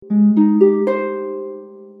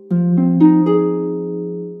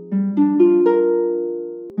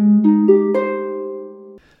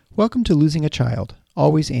Welcome to Losing a Child,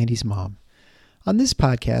 Always Andy's Mom. On this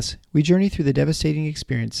podcast, we journey through the devastating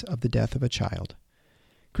experience of the death of a child.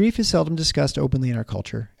 Grief is seldom discussed openly in our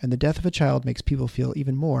culture, and the death of a child makes people feel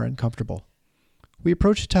even more uncomfortable. We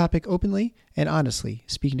approach the topic openly and honestly,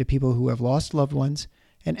 speaking to people who have lost loved ones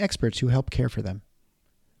and experts who help care for them.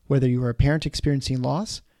 Whether you are a parent experiencing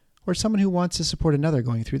loss or someone who wants to support another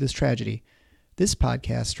going through this tragedy, this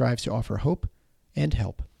podcast strives to offer hope and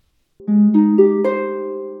help.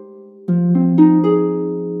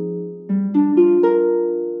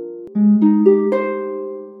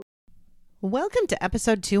 Welcome to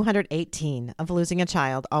episode 218 of Losing a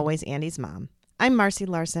Child, Always Andy's Mom. I'm Marcy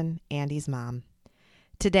Larson, Andy's mom.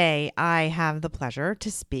 Today, I have the pleasure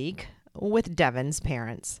to speak with Devin's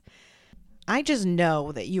parents. I just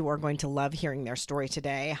know that you are going to love hearing their story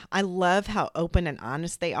today. I love how open and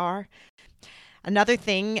honest they are. Another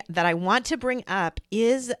thing that I want to bring up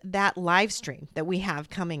is that live stream that we have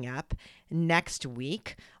coming up next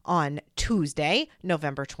week on Tuesday,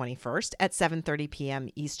 November 21st at 7:30 p.m.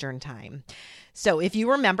 Eastern Time. So if you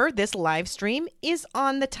remember, this live stream is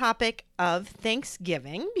on the topic of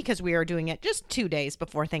Thanksgiving because we are doing it just 2 days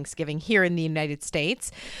before Thanksgiving here in the United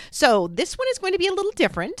States. So this one is going to be a little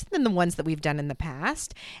different than the ones that we've done in the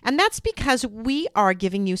past. And that's because we are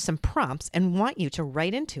giving you some prompts and want you to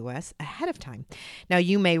write into us ahead of time. Now,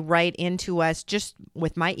 you may write into us just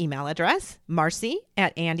with my email address,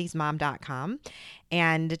 marcy@andysmom.com,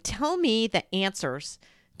 and tell me the answers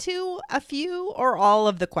to a few or all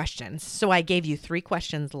of the questions. So I gave you 3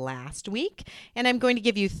 questions last week, and I'm going to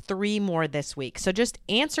give you 3 more this week. So just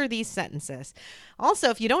answer these sentences. Also,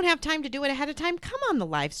 if you don't have time to do it ahead of time, come on the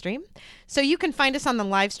live stream. So you can find us on the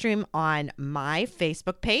live stream on my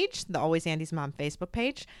Facebook page, the Always Andy's Mom Facebook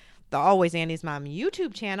page, the Always Andy's Mom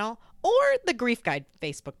YouTube channel, or the Grief Guide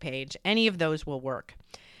Facebook page. Any of those will work.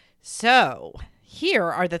 So here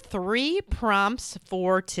are the 3 prompts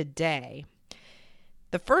for today.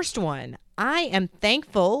 The first one, I am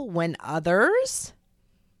thankful when others.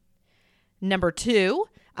 Number 2,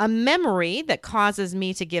 a memory that causes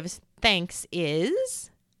me to give thanks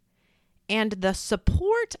is. And the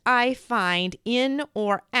support I find in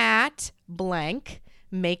or at blank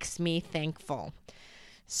makes me thankful.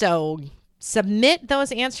 So submit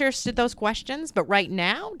those answers to those questions, but right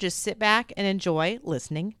now, just sit back and enjoy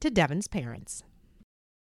listening to Devin's parents.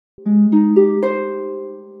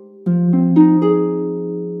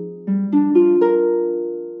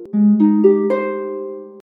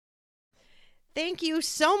 Thank you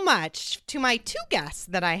so much to my 2 guests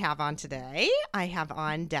that I have on today. I have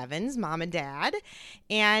on Devin's mom and dad,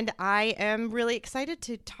 and I am really excited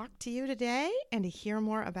to talk to you today and to hear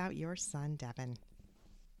more about your son, Devin.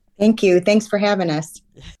 Thank you. Thanks for having us.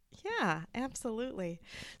 Yeah, absolutely.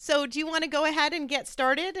 So do you want to go ahead and get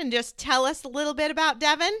started and just tell us a little bit about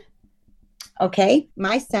Devin? Okay.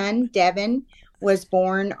 My son, Devin, was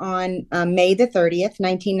born on May the 30th,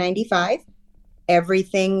 1995.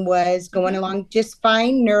 Everything was going along just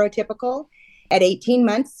fine, neurotypical. At 18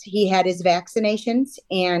 months, he had his vaccinations,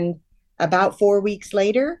 and about 4 weeks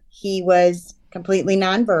later, he was completely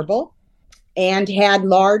nonverbal and had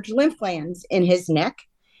large lymph glands in his neck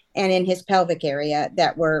and in his pelvic area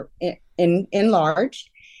that were enlarged.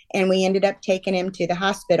 And we ended up taking him to the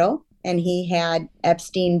hospital, and he had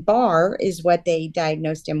Epstein-Barr is what they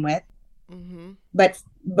diagnosed him with. Mm-hmm. But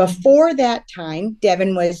before that time,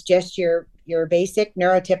 Devin was just your basic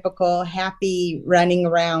neurotypical, happy, running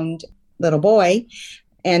around little boy.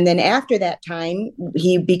 And then after that time,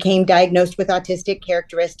 he became diagnosed with autistic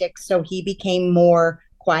characteristics. So he became more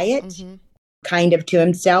quiet, kind of to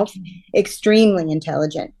himself, extremely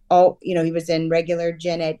intelligent. He was in regular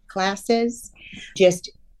gen ed classes,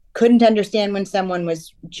 just couldn't understand when someone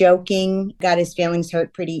was joking, got his feelings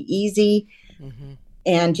hurt pretty easy.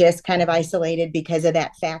 And just kind of isolated because of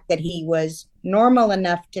that fact that he was normal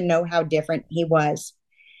enough to know how different he was.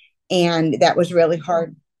 And that was really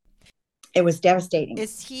hard. It was devastating.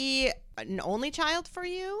 Is he an only child for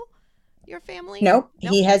you, your family? Nope.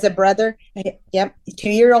 He has a brother. Yep. 2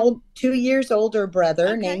 years older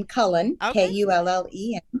brother named Cullen,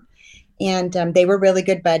 Kullen. And they were really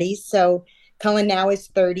good buddies. So Cullen now is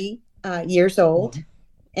 30 years old,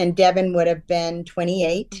 and Devin would have been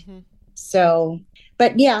 28. So,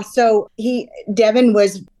 but yeah, Devin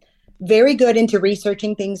was very good into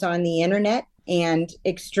researching things on the internet and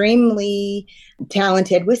extremely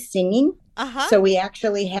talented with singing. So he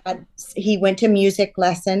went to music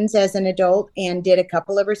lessons as an adult and did a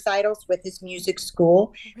couple of recitals with his music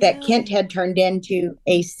school that Kent had turned into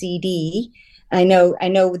a CD. I know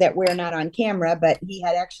that we're not on camera, but he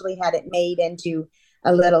had actually had it made into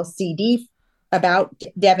a little CD about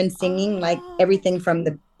Devin singing, like everything from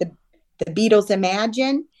the the Beatles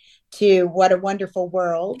Imagine to What a Wonderful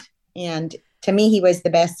World. And to me, he was the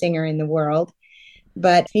best singer in the world.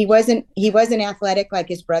 But he wasn't athletic like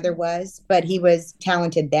his brother was, but he was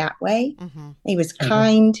talented that way. Mm-hmm. He was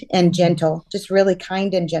kind and gentle, just really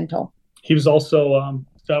kind and gentle. He was also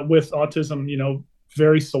with autism,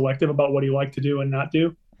 very selective about what he liked to do and not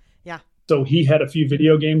do. Yeah. So he had a few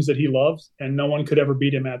video games that he loved, and no one could ever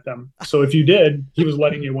beat him at them. So if you did, he was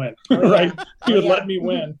letting you win, right? He would let me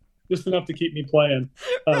win just enough to keep me playing.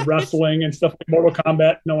 Wrestling and stuff like Mortal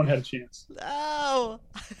Kombat, no one had a chance. Oh,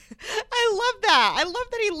 I love that. I love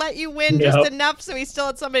that he let you win just enough so he still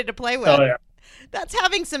had somebody to play with. Oh, yeah. That's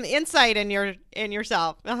having some insight in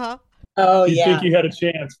yourself. Uh-huh. Oh, you think you had a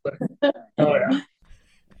chance, but oh, yeah.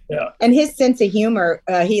 Yeah. And his sense of humor,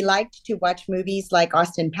 he liked to watch movies like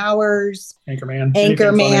Austin Powers,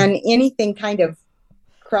 Anchorman, anything kind of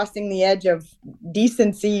crossing the edge of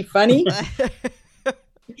decency funny.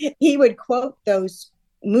 He would quote those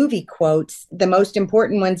movie quotes, the most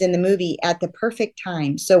important ones in the movie, at the perfect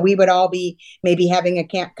time. So we would all be maybe having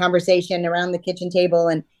a conversation around the kitchen table,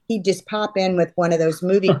 and he'd just pop in with one of those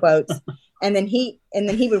movie quotes. And then he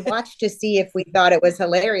would watch to see if we thought it was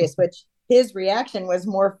hilarious, which his reaction was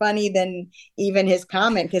more funny than even his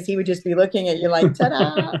comment, because he would just be looking at you like,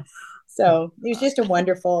 ta-da. So he was just a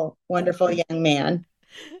wonderful, wonderful young man.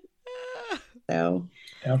 So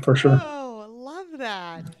yeah, for sure. Oh, I love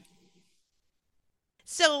that.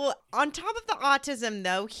 So on top of the autism,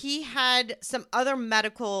 though, he had some other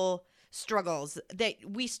medical struggles that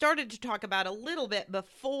we started to talk about a little bit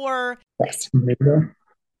before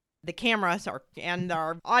the cameras and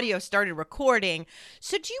our audio started recording.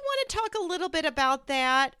 So do you want to talk a little bit about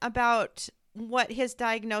that, about what his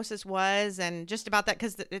diagnosis was, and just about that?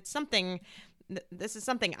 Because this is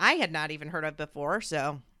something I had not even heard of before.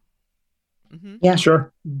 So. Mm-hmm. Yeah,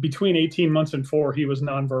 sure. Between 18 months and 4, he was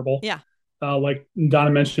nonverbal. Yeah. Like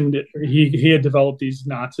Donna mentioned, he had developed these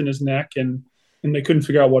knots in his neck, and they couldn't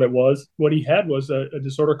figure out what it was. What he had was a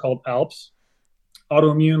disorder called ALPS,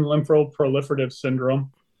 autoimmune lymphoproliferative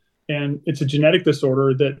syndrome. And it's a genetic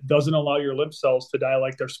disorder that doesn't allow your lymph cells to die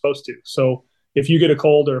like they're supposed to. So if you get a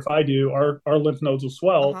cold, or if I do, our lymph nodes will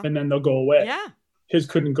swell and then they'll go away. Yeah. His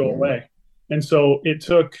couldn't go away. And so it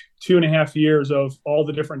took 2.5 years of all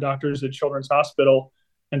the different doctors at Children's Hospital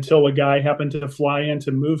until a guy happened to fly in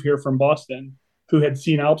to move here from Boston who had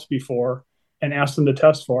seen ALPS before and asked him to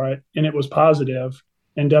test for it. And it was positive.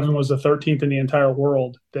 And Devin was the 13th in the entire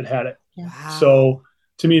world that had it. Wow. So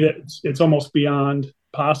to me, it's almost beyond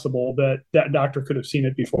possible that doctor could have seen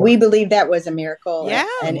it before. We believe that was a miracle, yeah,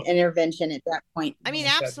 an intervention at that point. I mean,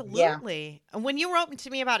 absolutely. Yeah. When you wrote to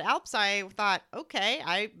me about ALPS, I thought,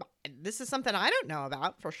 okay, this is something I don't know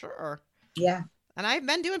about for sure. Yeah. And I've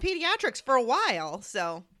been doing pediatrics for a while,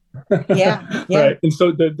 so. Yeah. Right. And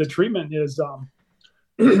so the treatment is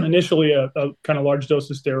initially a kind of large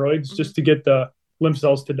dose of steroids just to get the lymph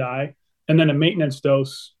cells to die, and then a maintenance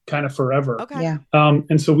dose kind of forever. Okay. Yeah.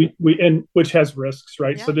 And so we which has risks,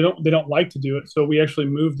 right? Yeah. So they don't like to do it. So we actually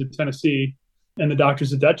moved to Tennessee, and the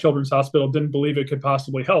doctors at that children's hospital didn't believe it could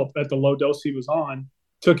possibly help at the low dose he was on.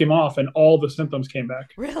 Took him off, and all the symptoms came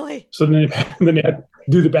back. Really? So then they had to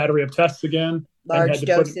do the battery of tests again. Large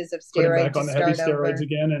doses of steroids back on the heavy steroids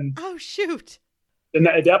again. And oh, shoot. And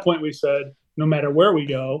at that point, we said, no matter where we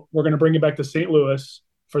go, we're going to bring him back to St. Louis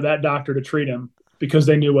for that doctor to treat him, because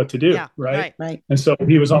they knew what to do. Yeah, right. Right. And so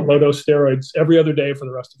he was on low dose steroids every other day for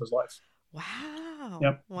the rest of his life. Wow.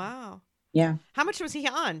 Yep. Wow. Yeah. How much was he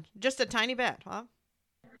on? Just a tiny bit, huh?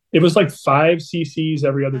 It was like 5 cc's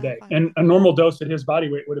every other day. And a normal dose at his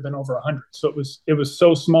body weight would have been over 100. So it was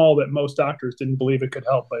so small that most doctors didn't believe it could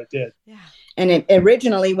help, but it did. Yeah. And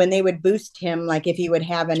originally, when they would boost him, like if he would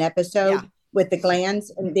have an episode with the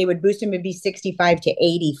glands, and they would boost him to be 65 to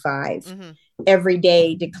 85 every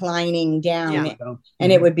day, declining down. Yeah.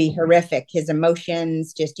 And it would be horrific. His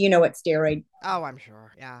emotions, just, what steroid Oh, I'm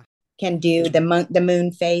sure. Yeah. can do, the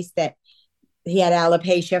moon face, that he had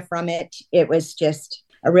alopecia from it. It was just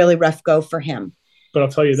a really rough go for him. But I'll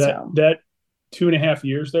tell you that 2.5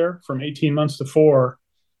 years there, from 18 months to 4,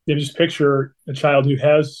 you just picture a child who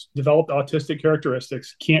has developed autistic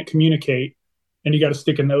characteristics, can't communicate, and you got to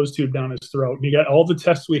stick a nose tube down his throat. And you got all the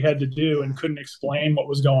tests we had to do and couldn't explain what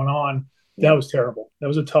was going on. That was terrible. That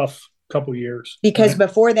was a tough couple years. Because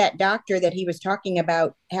before that doctor that he was talking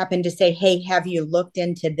about happened to say, hey, have you looked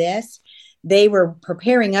into this? They were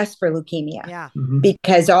preparing us for leukemia. Yeah.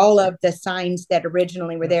 Because all of the signs that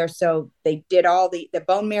originally were there. So they did all the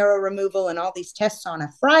bone marrow removal and all these tests on a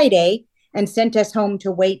Friday and sent us home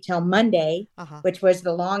to wait till Monday, which was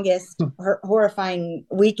the longest horrifying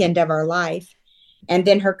weekend of our life. And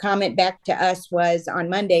then her comment back to us was on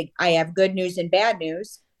Monday, I have good news and bad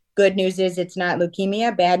news. Good news is it's not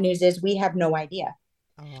leukemia. Bad news is we have no idea.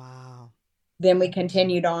 Oh, wow. Then we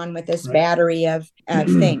continued on with this battery of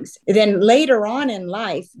things. Then later on in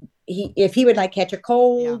life, if he would like catch a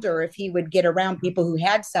cold or if he would get around people who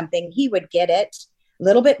had something, he would get it a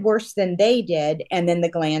little bit worse than they did. And then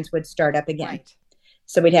the glands would start up again. Right.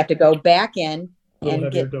 So we'd have to go back in and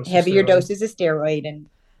heavier get heavier doses of steroid and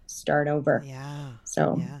start over. Yeah.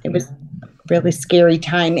 So it was a really scary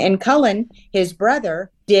time. And Cullen, his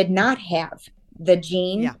brother, did not have the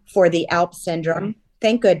gene for the ALPS syndrome.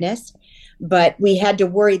 Thank goodness. But we had to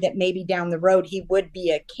worry that maybe down the road he would be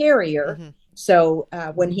a carrier. Mm-hmm. So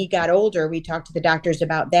when he got older, we talked to the doctors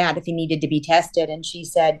about that, if he needed to be tested. And she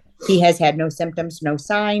said he has had no symptoms, no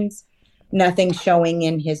signs, nothing showing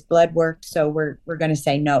in his blood work. So we're going to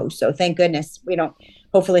say no. So thank goodness we don't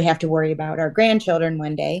hopefully have to worry about our grandchildren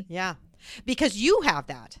one day. Yeah. Because you have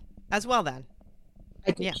that as well then.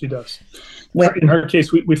 Yeah. She does. In her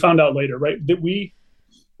case, we found out later, right, that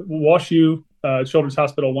WashU Children's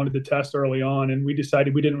Hospital wanted to test early on, and we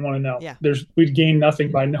decided we didn't want to know. Yeah. We'd gain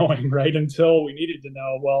nothing by knowing, right, until we needed to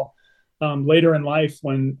know. Well, later in life,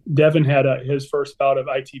 when Devin had his first bout of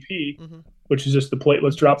ITP, which is just the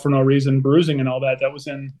platelets drop for no reason, bruising and all that, that was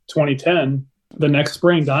in 2010. The next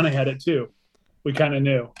spring, Donna had it too. We kind of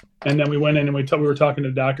knew. And then we went in and we were talking to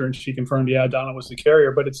the doctor, and she confirmed, Donna was the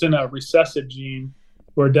carrier, but it's in a recessive gene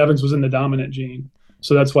where Devin's was in the dominant gene.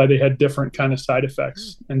 So that's why they had different kind of side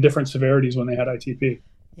effects and different severities when they had ITP.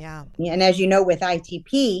 Yeah. And as you know, with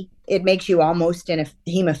ITP, it makes you almost in a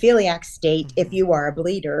hemophiliac state if you are a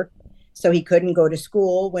bleeder. So he couldn't go to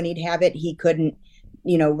school when he'd have it. He couldn't,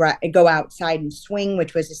 go outside and swing,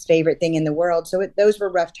 which was his favorite thing in the world. So those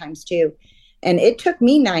were rough times too. And it took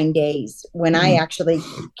me 9 days when I actually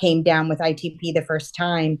came down with ITP the first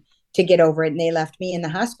time to get over it. And they left me in the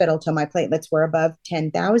hospital till my platelets were above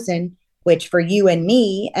 10,000. Which for you and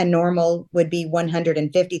me, a normal would be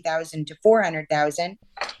 150,000 to 400,000,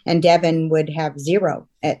 and Devin would have 0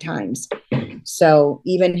 at times. So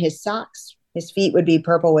even his socks, his feet would be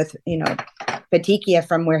purple with, petechia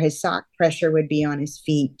from where his sock pressure would be on his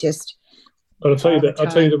feet. But I'll tell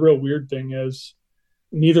you the real weird thing is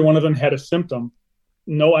neither one of them had a symptom,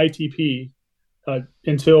 no ITP,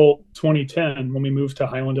 until 2010 when we moved to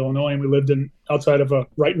Highland, Illinois, and we lived outside of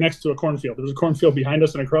right next to a cornfield. There was a cornfield behind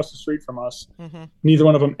us and across the street from us. Mm-hmm. Neither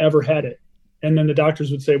one of them ever had it. And then the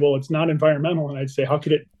doctors would say, well, it's not environmental. And I'd say, how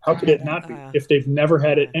could it not be if they've never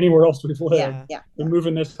had it anywhere else we've lived? We move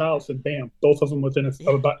in this house and bam, both of them within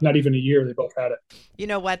about not even a year, they both had it. You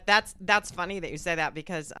know what? That's funny that you say that,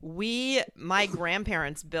 because my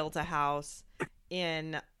grandparents built a house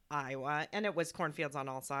in Iowa, and it was cornfields on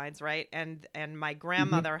all sides, right? And my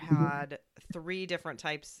grandmother had 3 different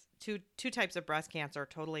types, two types of breast cancer,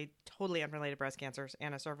 totally unrelated breast cancers,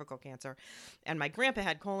 and a cervical cancer. And my grandpa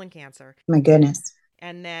had colon cancer. My goodness.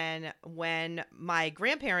 And then when my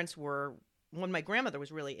grandmother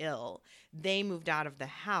was really ill, they moved out of the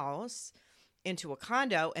house into a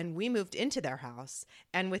condo, and we moved into their house.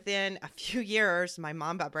 And within a few years, my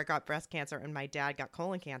mom got breast cancer and my dad got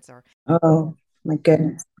colon cancer. Oh. My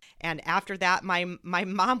goodness. And after that, my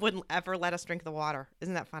mom wouldn't ever let us drink the water.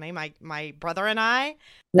 Isn't that funny? My brother and I.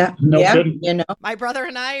 No. Yeah. My brother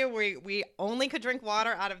and I, we only could drink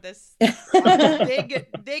water out of this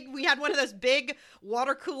big. We had one of those big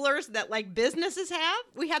water coolers that like businesses have.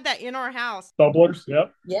 We had that in our house. Bubblers.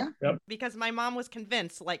 Yep. Yeah. Yep. Because my mom was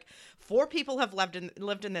convinced, like, 4 people have lived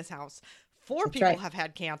in this house. 4 people have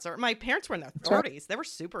had cancer. My parents were in their 30s. Right. They were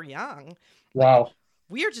super young. Wow.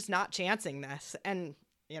 We are just not chancing this. And,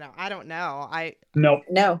 I don't know.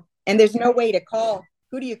 No. And there's no way to call.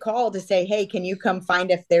 Who do you call to say, hey, can you come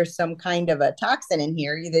find if there's some kind of a toxin in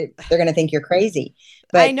here? They're going to think you're crazy.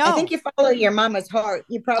 But I know. I think you follow your mama's heart.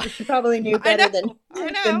 She probably knew better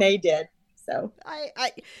than they did. So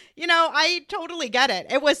I totally get it.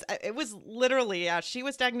 It was literally, she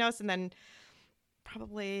was diagnosed, and then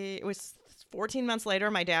probably it was 14 months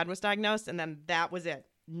later, my dad was diagnosed, and then that was it.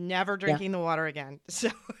 Never drinking the water again. So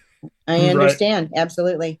I understand. Right.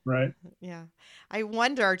 Absolutely. Right. Yeah. I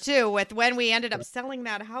wonder too, with when we ended up selling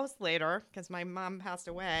that house later, because my mom passed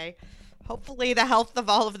away, hopefully the health of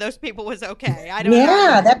all of those people was okay. I don't know.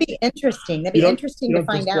 Yeah, that'd be interesting. That'd be interesting to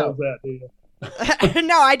find out.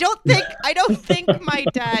 No, I don't think my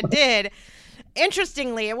dad did.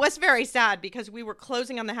 Interestingly, it was very sad because we were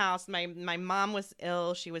closing on the house. My mom was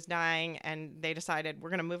ill. She was dying, and they decided we're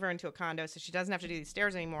going to move her into a condo so she doesn't have to do these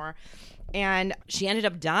stairs anymore. And she ended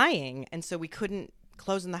up dying, and so we couldn't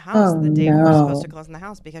close in the house the day we were supposed to close in the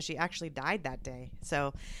house because she actually died that day.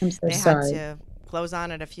 So I'm so sorry. had to clothes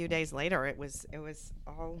on it a few days later, it was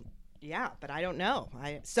all, yeah, but I don't know.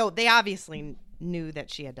 So they obviously knew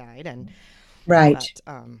that she had died, and right.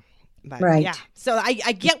 but Right. yeah. So I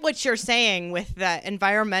get what you're saying with the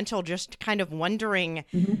environmental, just kind of wondering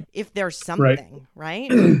if there's something,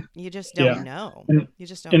 right? You just don't know. You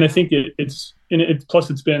just don't And know. I think plus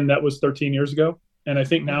that was 13 years ago. And I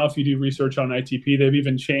think now if you do research on ITP, they've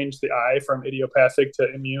even changed the I from idiopathic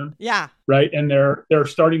to immune. Yeah. Right. And they're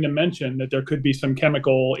starting to mention that there could be some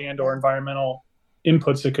chemical and or environmental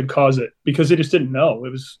inputs that could cause it, because they just didn't know.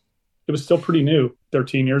 It was still pretty new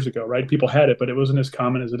 13 years ago, right? People had it, but it wasn't as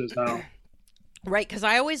common as it is now. Right, because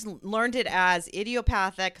I always learned it as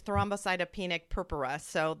idiopathic thrombocytopenic purpura.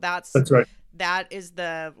 So that's right. That is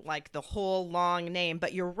the whole long name.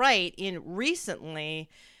 But you're right. Recently,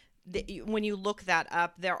 when you look that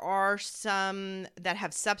up, there are some that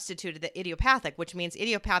have substituted the idiopathic, which means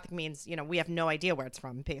idiopathic means, we have no idea where it's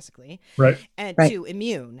from, basically. Right. And right. to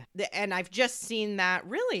immune. And I've just seen that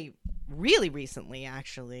really, really recently,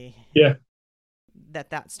 actually. Yeah.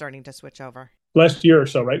 That's starting to switch over. Last year or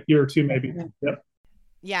so, right? Year or two, maybe. Yep.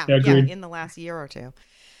 Yeah, in the last year or two.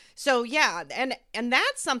 So yeah, and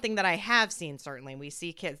that's something that I have seen. Certainly, we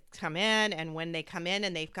see kids come in, and when they come in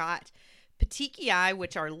and they've got petechiae,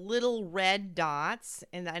 which are little red dots,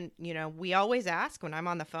 and then we always ask when I'm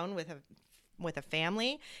on the phone with a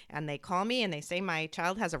family and they call me and they say my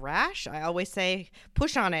child has a rash, I always say,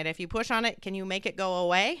 push on it. If you push on it, can you make it go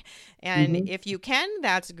away? And if you can,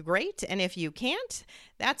 that's great. And if you can't,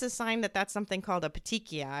 that's a sign that that's something called a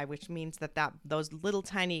petechiae, which means that those little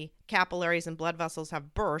tiny capillaries and blood vessels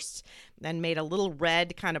have burst and made a little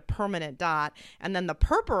red kind of permanent dot. And then the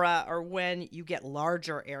purpura are when you get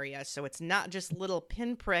larger areas. So it's not just little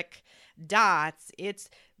pinprick dots, it's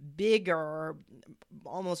bigger,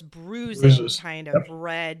 almost bruising kind of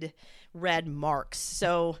red marks.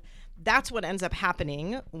 So that's what ends up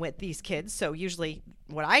happening with these kids. So usually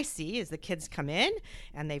what I see is the kids come in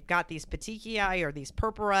and they've got these petechiae or these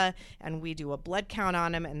purpura, and we do a blood count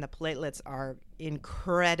on them, and the platelets are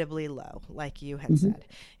incredibly low, like you had said.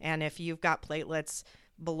 And if you've got platelets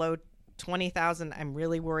below 20,000, I'm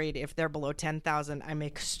really worried. If they're below 10,000, I'm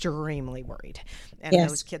extremely worried. And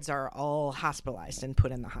those kids are all hospitalized and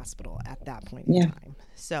put in the hospital at that point in time.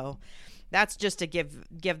 So that's just to give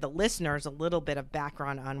the listeners a little bit of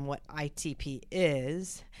background on what ITP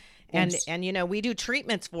is. And we do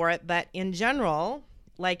treatments for it, but in general,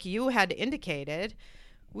 like you had indicated,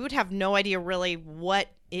 we would have no idea really what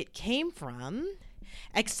it came from.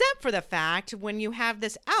 Except for the fact when you have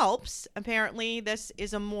this ALPS, apparently this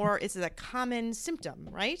is a common symptom,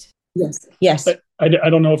 right? Yes. I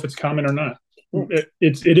don't know if it's common or not. It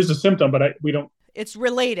is a symptom, but we don't. It's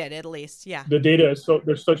related, at least, yeah. The data is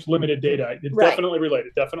there's such limited data. It's definitely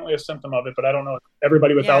related, definitely a symptom of it, but I don't know if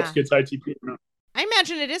everybody with ALPS gets ITP or not. I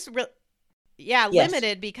imagine it is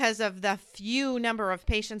limited because of the few number of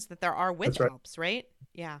patients that there are with ALPS, right?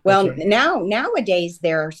 Yeah. Well, nowadays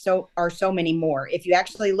there are so many more. If you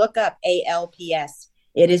actually look up ALPS,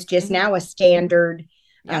 it is just now a standard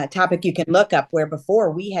topic you can look up, where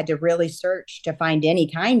before we had to really search to find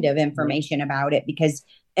any kind of information about it,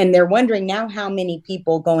 and they're wondering now how many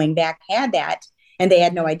people going back had that and they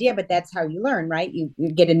had no idea, but that's how you learn, right? You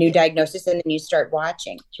get a new diagnosis and then you start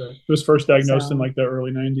watching. Sure. It was first diagnosed in the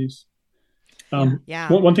early 90s.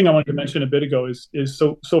 One thing I wanted to mention a bit ago is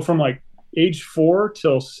so from age 4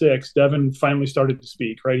 till 6, Devin finally started to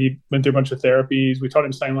speak, right? He went through a bunch of therapies. We taught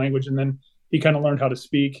him sign language, and then he kind of learned how to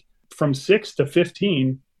speak. From 6 to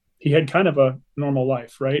 15, he had kind of a normal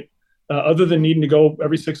life, right? Other than needing to go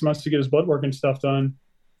every 6 months to get his blood work and stuff done,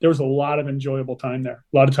 there was a lot of enjoyable time there.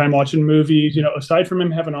 A lot of time watching movies. Aside from him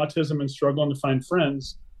having autism and struggling to find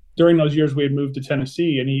friends, during those years we had moved to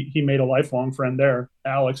Tennessee, and he made a lifelong friend there.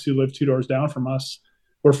 Alex, who lived 2 doors down from us,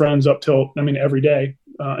 we're friends up till every day.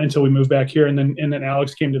 Until we moved back here. And then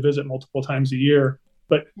Alex came to visit multiple times a year.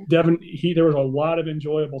 But Devin, there was a lot of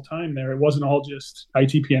enjoyable time there. It wasn't all just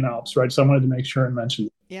ITP and ALPS, right? So I wanted to make sure and mention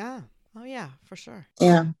it. Yeah. Oh, yeah, for sure.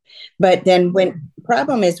 Yeah. But then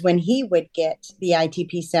problem is when he would get the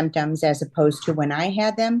ITP symptoms as opposed to when I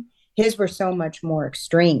had them, his were so much more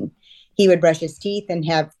extreme. He would brush his teeth and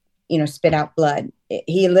have, spit out blood.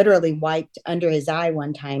 He literally wiped under his eye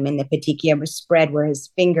one time, and the petechia was spread where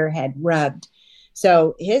his finger had rubbed.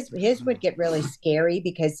 So his would get really scary,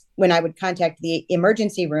 because when I would contact the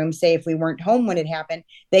emergency room, say if we weren't home when it happened,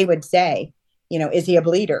 they would say, is he a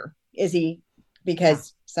bleeder? Is he?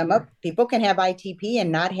 Because some people can have ITP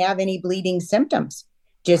and not have any bleeding symptoms,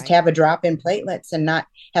 just have a drop in platelets and not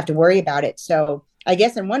have to worry about it. So I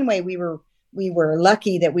guess in one way we were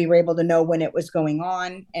lucky that we were able to know when it was going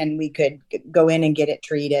on and we could go in and get it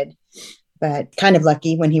treated. but kind of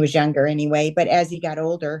lucky when he was younger anyway. But as he got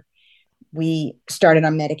older, we started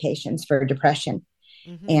on medications for depression.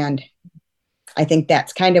 Mm-hmm. And I think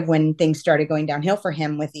that's kind of when things started going downhill for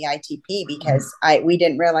him with the ITP, because we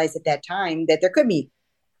didn't realize at that time that there could be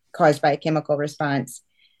caused by a chemical response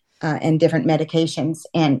and different medications,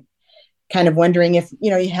 and kind of wondering if,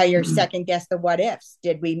 how you're second guess the what ifs.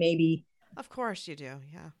 Did we maybe? Of course you do.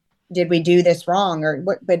 Yeah. Did we do this wrong or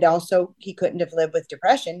what? But also he couldn't have lived with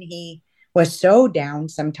depression. He was so down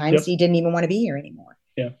sometimes he didn't even want to be here anymore.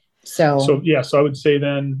 Yeah. So I would say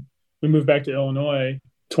then we moved back to Illinois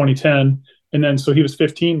 2010. And then, so he was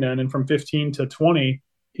 15 then. And from 15 to 20,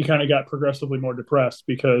 he kind of got progressively more depressed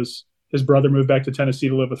because his brother moved back to Tennessee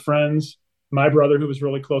to live with friends. My brother, who was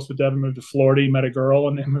really close with Devin, moved to Florida. He met a girl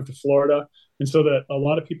and then moved to Florida. And so that a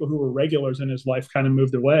lot of people who were regulars in his life kind of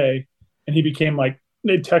moved away. And he became like,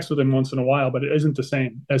 they'd text with him once in a while, but it isn't the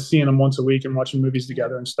same as seeing him once a week and watching movies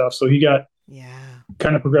together and stuff. So he got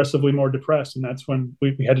kind of progressively more depressed. And that's when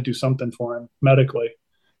we had to do something for him medically.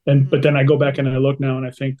 But then I go back and I look now and I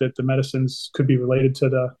think that the medicines could be related to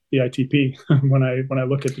the ITP when I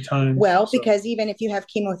look at the time. Well, because even if you have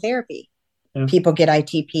chemotherapy, people get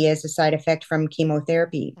ITP as a side effect from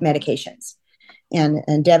chemotherapy medications.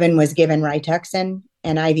 And Devin was given Rituxan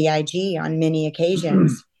and IVIG on many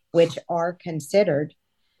occasions, which are considered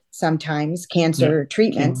sometimes cancer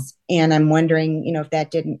treatments. And I'm wondering, if that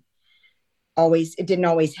didn't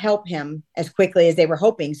always help him as quickly as they were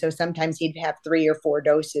hoping. So sometimes he'd have 3 or 4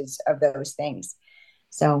 doses of those things.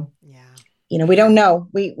 So, we don't know.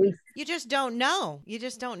 You just don't know. You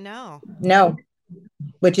just don't know. No,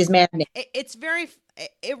 which is maddening.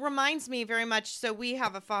 It reminds me very much. So we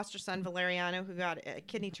have a foster son, Valeriano, who got a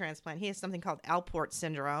kidney transplant. He has something called ALPS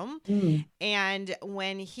syndrome. And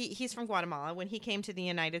when he's from Guatemala, when he came to the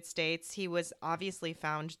United States, he was obviously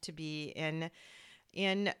found to be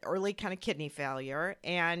in early kind of kidney failure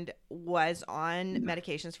and was on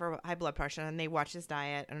medications for high blood pressure, and they watched his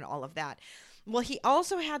diet and all of that. Well, he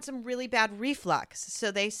also had some really bad reflux. So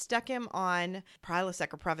they stuck him on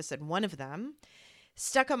Prilosec or Prevacid, one of them,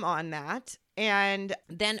 stuck him on that. And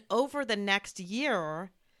then over the next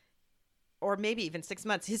year, or maybe even 6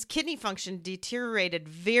 months, his kidney function deteriorated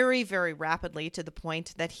very, very rapidly to the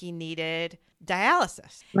point that he needed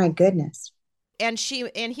dialysis. My goodness. And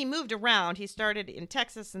he moved around. He started in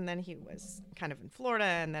Texas, and then he was kind of in Florida,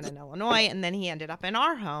 and then in Illinois, and then he ended up in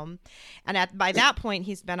our home. And by that point,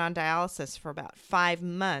 he's been on dialysis for about 5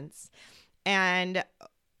 months. And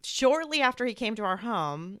shortly after he came to our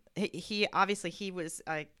home, he was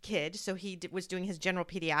a kid, so he was doing his general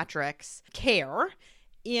pediatrics care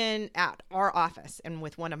at our office and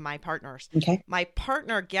with one of my partners. Okay. My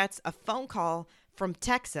partner gets a phone call from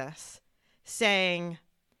Texas saying,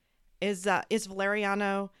 Is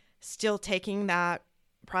Valeriano still taking that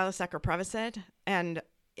Prilosec or Prevacid? And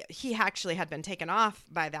he actually had been taken off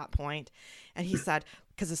by that point. And he said,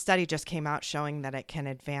 because a study just came out showing that it can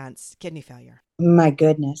advance kidney failure. My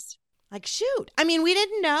goodness. Like, shoot. I mean, we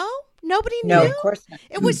didn't know. Nobody knew. No, of course not.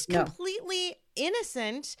 It was completely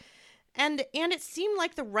innocent. And it seemed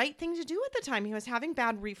like the right thing to do at the time. He was having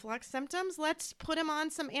bad reflux symptoms. Let's put him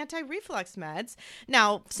on some anti-reflux meds.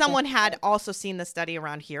 Now, someone had also seen the study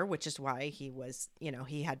around here, which is why he was,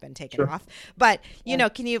 he had been taken off. But,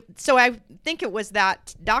 so I think it was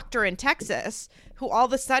that doctor in Texas who all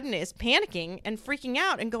of a sudden is panicking and freaking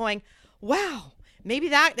out and going, wow, maybe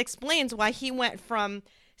that explains why he went from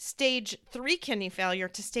stage 3 kidney failure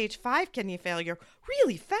to stage 5 kidney failure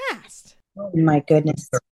really fast. Oh, my goodness.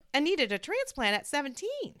 And needed a transplant at 17,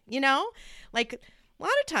 Like, a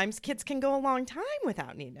lot of times kids can go a long time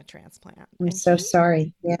without needing a transplant. I'm so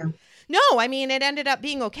sorry. Yeah. No, I mean, it ended up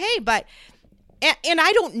being okay, but, and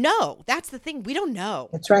I don't know. That's the thing. We don't know.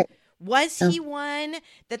 That's right. Was he one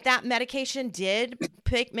that medication did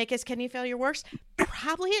make his kidney failure worse?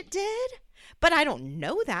 Probably it did, but I don't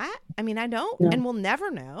know that. I mean, I don't, and we'll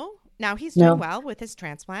never know. Now he's doing well with his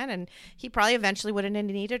transplant, and he probably eventually would have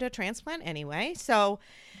needed a transplant anyway. So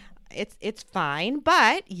it's fine,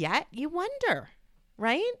 but yet you wonder,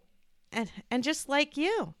 right? And just like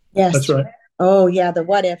you. Yes. That's right. Oh yeah, the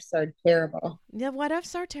what ifs are terrible. The what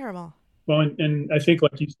ifs are terrible. Well, and I think,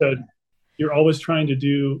 like you said, you're always trying to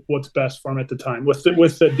do what's best for him at the time. With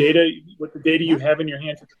the data you have in your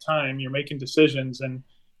hands at the time, you're making decisions, and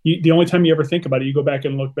the only time you ever think about it, you go back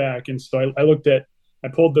and look back. And so I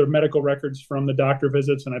pulled their medical records from the doctor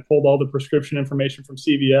visits, and I pulled all the prescription information from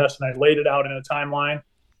CVS, and I laid it out in a timeline.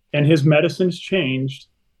 And his medicines changed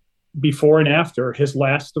before and after his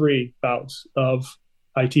last 3 bouts of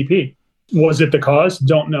ITP. Was it the cause?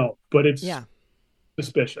 Don't know. But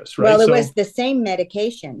suspicious, right? Well, it So was the same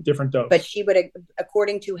medication, different dose. but she would,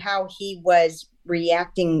 according to how he was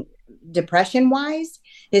reacting depression wise,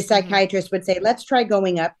 his psychiatrist would say, let's try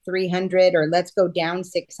going up 300 or let's go down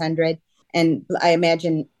 600. And I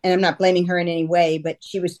imagine, and I'm not blaming her in any way, but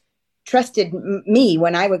she was trusted me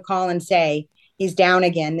when I would call and say, he's down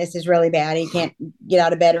again. This is really bad. He can't get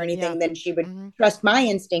out of bed or anything. Then she would trust my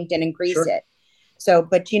instinct and increase it. So,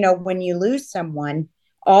 but you know, when you lose someone,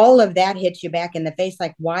 all of that hits you back in the face.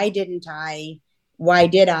 Like, why didn't I? Why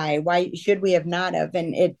did I? Why should we have not have?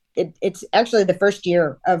 And it's actually the first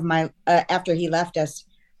year of my, after he left us,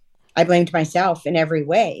 I blamed myself in every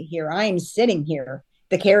way. Here I am sitting here,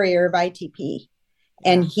 the carrier of ITP,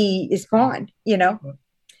 and he is gone, you know?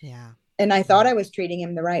 Yeah. And I thought I was treating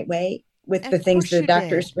him the right way with the things the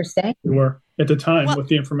doctors were saying. You were at the time with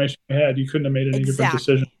the information you had, you couldn't have made any different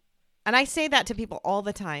decision. And I say that to people all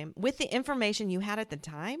the time. With the information you had at the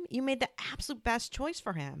time, you made the absolute best choice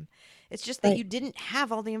for him. It's just that you didn't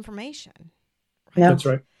have all the information. Right? No. That's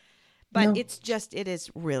right. But it is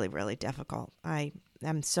really, really difficult. I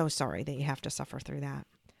am so sorry that you have to suffer through that.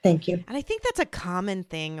 Thank you. And I think that's a common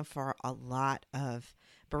thing for a lot of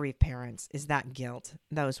bereaved parents is that guilt,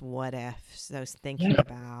 those what ifs, those thinking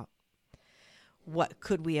about what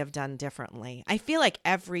could we have done differently. I feel like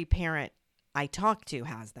every parent I talk to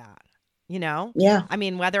has that. You know? Yeah. I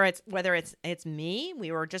mean, whether it's me,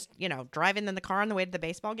 we were just, driving in the car on the way to the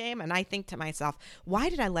baseball game. And I think to myself, why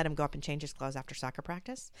did I let him go up and change his clothes after soccer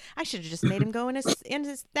practice? I should have just made him go in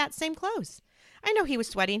that same clothes. I know he was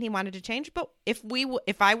sweaty and he wanted to change, but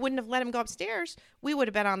if I wouldn't have let him go upstairs, we would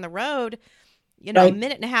have been on the road, a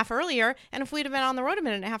minute and a half earlier. And if we'd have been on the road a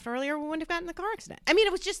minute and a half earlier, we wouldn't have gotten in the car accident. I mean,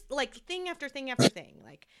 it was just like thing after thing after thing.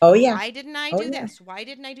 Like, why didn't I do this? Why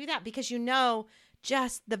didn't I do that? Because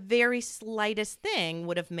just the very slightest thing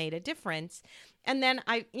would have made a difference. And then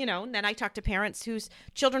I talk to parents whose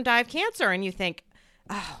children die of cancer, and you think,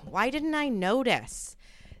 oh, why didn't I notice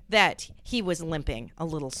that he was limping a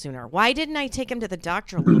little sooner? Why didn't I take him to the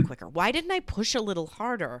doctor a little quicker? Why didn't I push a little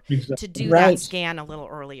harder to do that scan a little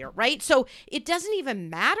earlier? Right? So it doesn't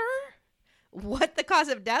even matter what the cause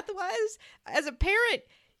of death was. As a parent,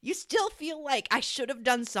 you still feel like I should have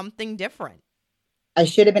done something different. I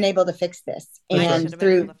should have been able to fix this. And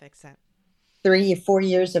through 3 or 4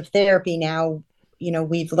 years of therapy now,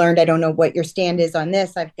 we've learned, I don't know what your stand is on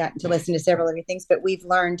this. I've gotten to listen to several other things, but we've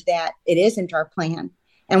learned that it isn't our plan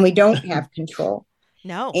and we don't have control.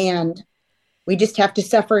 No. And we just have to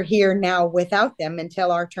suffer here now without them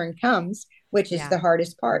until our turn comes, which is the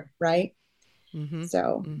hardest part, right? Mm-hmm.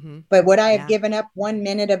 So, but would I have given up 1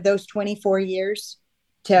 minute of those 24 years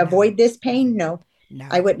to avoid this pain? No.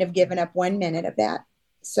 I wouldn't have given up 1 minute of that.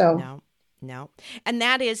 So no. And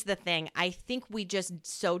that is the thing. I think we just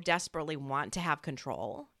so desperately want to have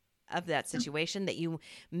control of that situation that you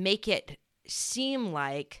make it seem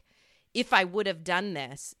like if I would have done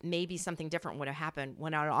this, maybe something different would have happened,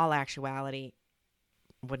 when in all actuality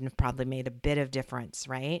wouldn't have probably made a bit of difference,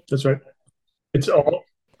 right? That's right. It's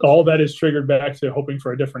all that is triggered back to hoping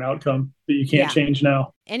for a different outcome that you can't change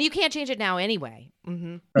now. And you can't change it now anyway.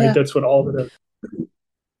 Mm-hmm. Right. Yeah. That's what all of it is.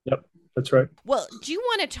 Yep. That's right. Well, do you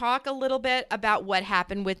want to talk a little bit about what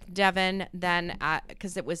happened with Devin then?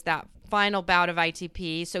 Because it was that final bout of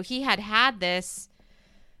ITP. So he had this,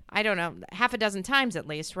 I don't know, half a dozen times at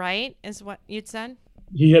least, right? Is what you'd said?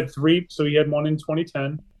 He had 3. So he had one in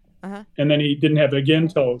 2010. And then he didn't have it again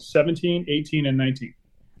until 17, 18, and 19.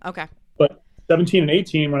 Okay. But 17 and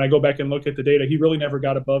 18, when I go back and look at the data, he really never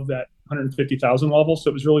got above that 150,000 level. So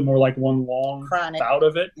it was really more like one long bout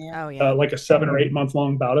of it, like a 7 or 8 month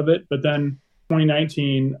long bout of it. But then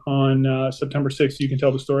 2019 on September 6th, you can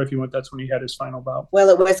tell the story if you want. That's when he had his final bout. Well,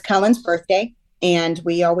 it was Cullen's birthday. And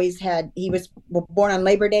we always he was born on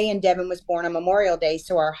Labor Day and Devin was born on Memorial Day.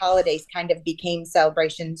 So our holidays kind of became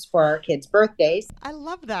celebrations for our kids' birthdays. I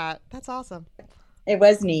love that. That's awesome. It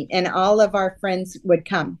was neat. And all of our friends would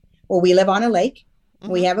come. Well, we live on a lake.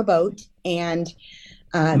 We have a boat. And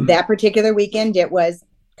that particular weekend, it was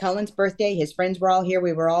Cullen's birthday. His friends were all here.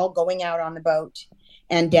 We were all going out on the boat.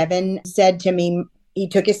 And Devin said to me, he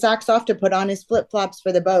took his socks off to put on his flip-flops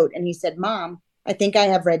for the boat. And he said, "Mom, I think I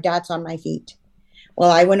have red dots on my feet." Well,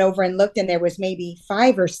 I went over and looked and there was maybe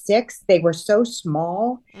 5 or 6. They were so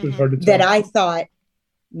small that I thought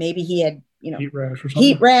maybe he had, heat rash or something.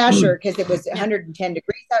 Heat rash, or because it was 110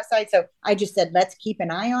 degrees outside. So I just said, let's keep an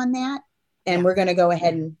eye on that. And we're going to go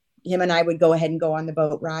ahead and him and I would go ahead and go on the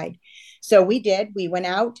boat ride. So we did. We went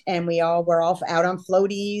out and we all were all out on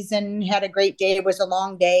floaties and had a great day. It was a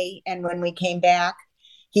long day. And when we came back,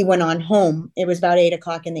 he went on home. It was about 8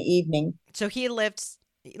 o'clock in the evening. So he lived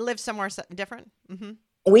somewhere different? Mm-hmm.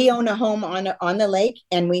 We own a home on the lake,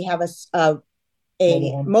 and we have a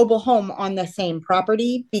mobile home on the same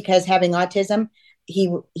property, because having autism,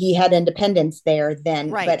 he had independence there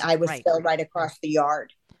then, Right, but I was right. still right across the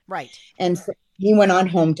yard. Right. And so he went on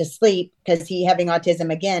home to sleep, because he, having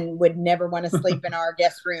autism again, would never want to sleep in our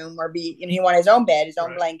guest room or be, he wanted his own bed, his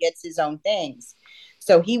own blankets, his own things.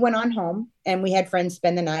 So he went on home, and we had friends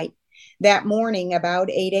spend the night. That morning, about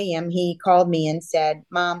 8 a.m., he called me and said,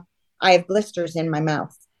 Mom, I have blisters in my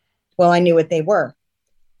mouth. Well, I knew what they were.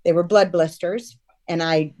 They were blood blisters. And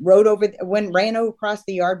I ran across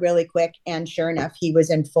the yard really quick. And sure enough, he was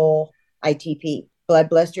in full ITP, blood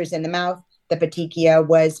blisters in the mouth. The petechia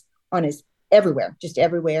was on his everywhere, just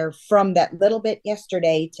everywhere, from that little bit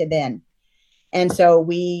yesterday to then. And so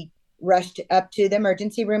we rushed up to the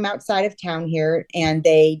emergency room outside of town here, and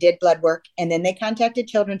they did blood work. And then they contacted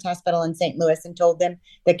Children's Hospital in St. Louis and told them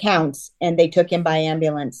the counts, and they took him by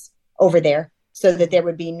ambulance over there, so that there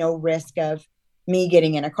would be no risk of me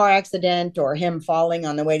getting in a car accident or him falling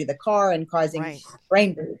on the way to the car and causing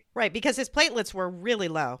brain bleed. Right, because his platelets were really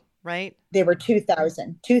low, right? They were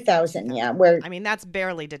 2,000, yeah. Where, I mean, that's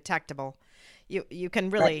barely detectable. You can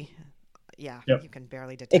really, you can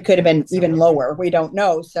barely detect. It could have been even lower. We don't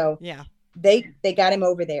know. So yeah, they got him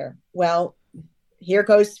over there. Well, here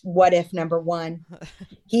goes what if number one.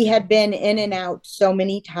 He had been in and out so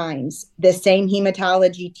many times. The same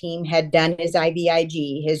hematology team had done his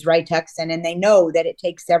IVIG, his Rituxan, and they know that it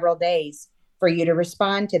takes several days for you to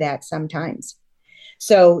respond to that sometimes.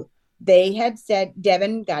 So they had said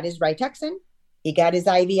Devin got his Rituxan, he got his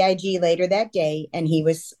IVIG later that day, and he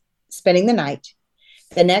was spending the night.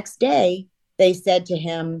 The next day, they said to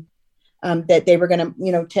him that they were going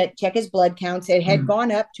to, check his blood counts. It had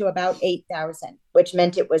gone up to about 8,000, which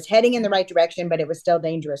meant it was heading in the right direction, but it was still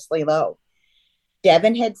dangerously low.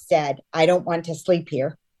 Devin had said, I don't want to sleep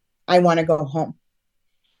here. I want to go home.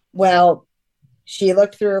 Well, she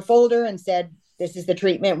looked through her folder and said, this is the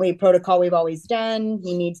treatment protocol we've always done.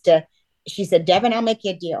 She said, Devin, I'll make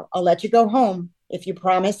you a deal. I'll let you go home if you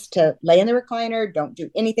promise to lay in the recliner, don't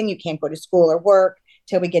do anything. You can't go to school or work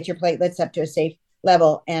till we get your platelets up to a safe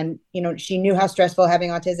level. And, she knew how stressful having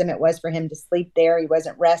autism it was for him to sleep there. He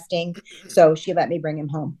wasn't resting. So she let me bring him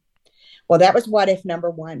home. Well, that was what if number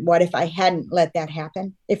one. What if I hadn't let that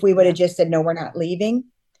happen? If we would have just said, no, we're not leaving.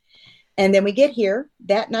 And then we get here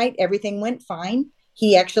that night, everything went fine.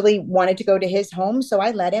 He actually wanted to go to his home. So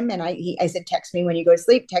I let him, and I said, text me when you go to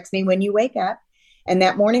sleep, text me when you wake up. And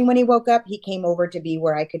that morning when he woke up, he came over to be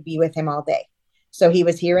where I could be with him all day. So he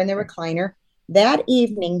was here in the recliner. That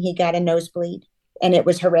evening, he got a nosebleed, and it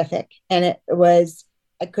was horrific. And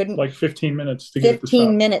I couldn't. Like 15 minutes to get it to stop.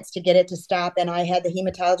 15 minutes to get it to stop. And I had the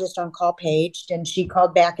hematologist on call paged, and she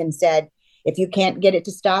called back and said, if you can't get it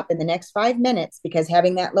to stop in the next 5 minutes, because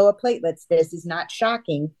having that low of platelets, this is not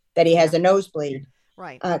shocking that he has a nosebleed.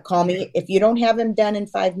 Right. Call me. If you don't have him done in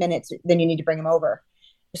 5 minutes, then you need to bring him over.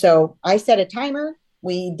 So I set a timer.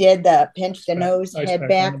 We did the pinch the nose, head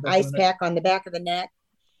back, ice pack on the back of the neck,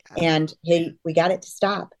 and we got it to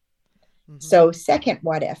stop. Mm-hmm. So second,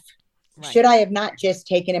 what if? Right. Should I have not just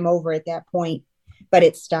taken him over at that point, but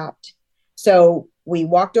it stopped? So we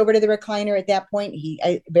walked over to the recliner at that point.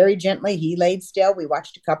 Very gently, he laid still. We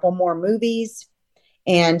watched a couple more movies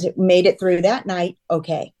and made it through that night.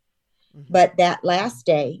 Okay. Mm-hmm. But that last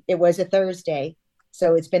day, it was a Thursday.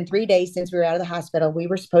 So it's been 3 days since we were out of the hospital. We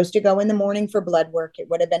were supposed to go in the morning for blood work. It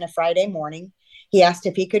would have been a Friday morning. He asked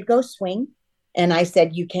if he could go swing. And I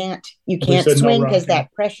said, you can't swing because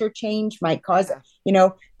that pressure change might cause,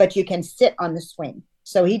 but you can sit on the swing.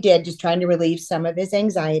 So he did, just trying to relieve some of his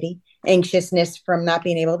anxiousness from not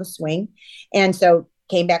being able to swing. And so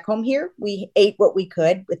came back home here. We ate what we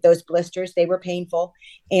could with those blisters. They were painful.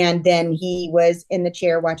 And then he was in the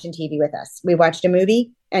chair watching TV with us. We watched a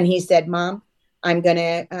movie, and he said, Mom, I'm going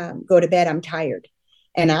to go to bed. I'm tired.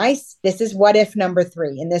 And this is what if number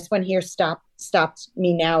 3. And this one here stopped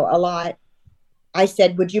me now a lot. I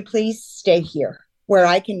said, would you please stay here where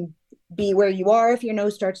I can be where you are? If your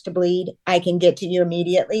nose starts to bleed, I can get to you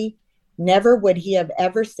immediately. Never would he have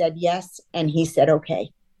ever said yes. And he said, okay.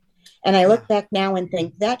 And I look back now and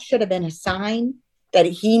think that should have been a sign that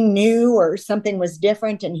he knew, or something was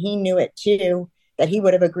different, and he knew it too, that he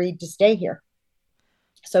would have agreed to stay here.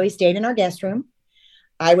 So he stayed in our guest room.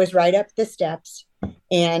 I was right up the steps,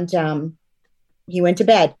 and he went to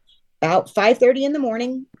bed about 5:30 in the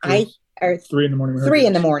morning. 3 in the morning. 3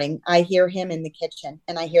 in the morning. I hear him in the kitchen,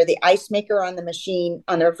 and I hear the ice maker on the machine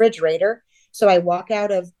on the refrigerator. So I walk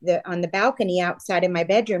out on the balcony outside of my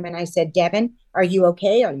bedroom, and I said, Devin, are you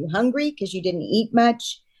okay? Are you hungry? Because you didn't eat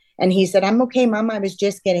much. And he said, I'm okay, Mom. I was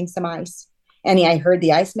just getting some ice. And I heard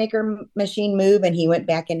the ice maker machine move, and he went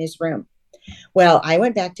back in his room. Well, I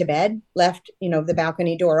went back to bed, left, the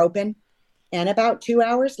balcony door open. And about 2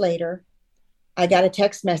 hours later, I got a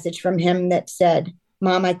text message from him that said,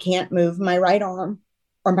 "Mom, I can't move my right arm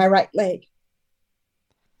or my right leg."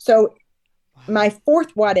 So my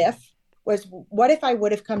fourth what if was, what if I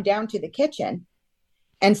would have come down to the kitchen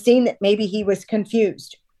and seen that maybe he was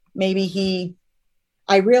confused?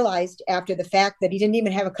 I realized after the fact that he didn't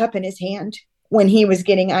even have a cup in his hand when he was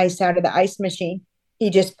getting ice out of the ice machine. He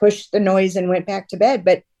just pushed the noise and went back to bed.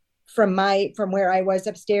 But from where I was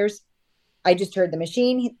upstairs, I just heard the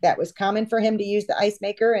machine. That was common for him to use the ice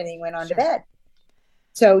maker, and he went on to bed.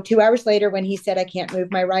 So 2 hours later, when he said, "I can't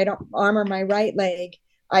move my right arm or my right leg,"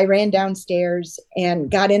 I ran downstairs and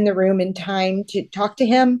got in the room in time to talk to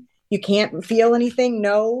him. "You can't feel anything?"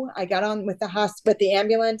 "No." I got on with the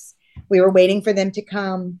ambulance. We were waiting for them to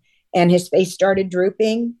come, and his face started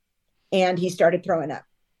drooping and he started throwing up.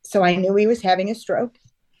 So I knew he was having a stroke.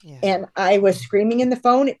 Yeah. And I was screaming in the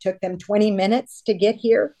phone. It took them 20 minutes to get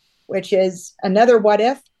here, which is another what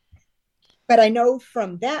if. But I know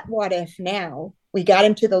from that what if now, we got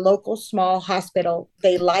him to the local small hospital.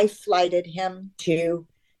 They life flighted him to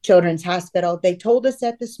Children's Hospital. They told us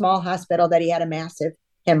at the small hospital that he had a massive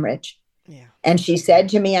hemorrhage. Yeah. And she said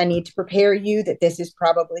to me, "I need to prepare you that this is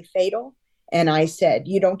probably fatal." And I said,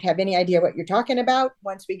 "You don't have any idea what you're talking about.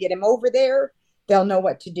 Once we get him over there, they'll know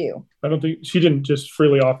what to do." I don't think she didn't just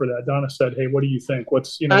freely offer that. Donna said, "Hey, what do you think?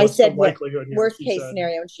 What's the likelihood here?" Worst case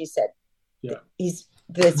scenario. And she said, "Yeah, he's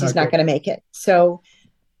not going to make it." So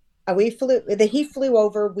he flew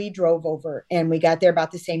over, we drove over, and we got there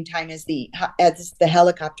about the same time as the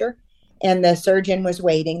helicopter. And the surgeon was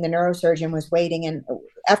waiting, the neurosurgeon was waiting. And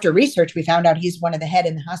after research, we found out he's one of the head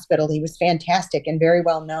in the hospital. He was fantastic and very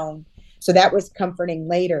well known. So that was comforting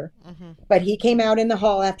later. Mm-hmm. But he came out in the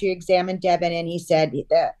hall after he examined Devin, and he said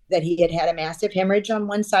that he had a massive hemorrhage on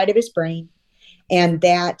one side of his brain, and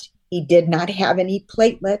that he did not have any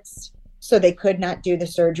platelets, so they could not do the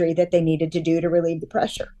surgery that they needed to do to relieve the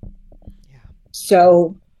pressure. Yeah.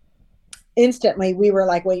 So instantly we were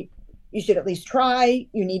like, "Wait, you should at least try.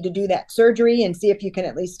 You need to do that surgery and see if you can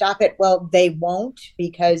at least stop it." Well, they won't,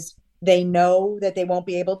 because they know that they won't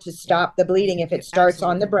be able to stop the bleeding if it starts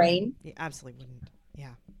on the brain. You absolutely wouldn't.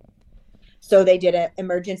 Yeah. So they did an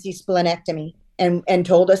emergency splenectomy and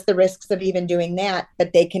told us the risks of even doing that,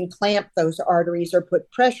 but they can clamp those arteries or put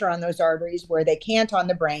pressure on those arteries where they can't on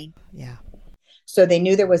the brain. Yeah. So they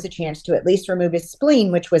knew there was a chance to at least remove his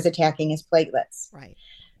spleen, which was attacking his platelets. Right.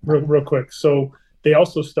 Real quick. So they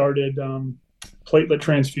also started platelet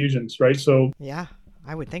transfusions, right? So yeah,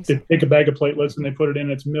 I would think so. They take a bag of platelets and they put it in.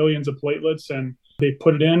 It's millions of platelets, and they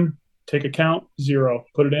put it in, take a count, 0.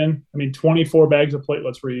 Put it in. 24 bags of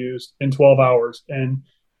platelets were used in 12 hours.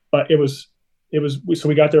 But so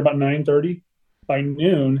we got there about 9:30. By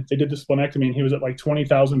noon, they did the splenectomy, and he was at like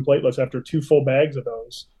 20,000 platelets after 2 full bags of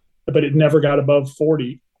those. But it never got above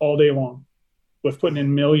 40 all day long, with putting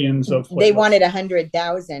in millions of platelets. They wanted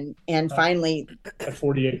 100,000, and finally at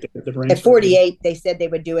 48, at 48, they said they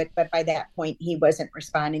would do it. But by that point, he wasn't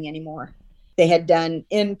responding anymore. They had done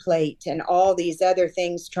in-plate and all these other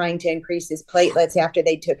things trying to increase his platelets after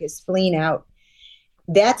they took his spleen out.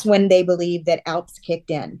 That's when they believed that ALPS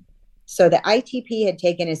kicked in. So the ITP had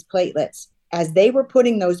taken his platelets. As they were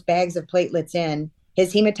putting those bags of platelets in,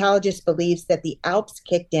 his hematologist believes that the ALPS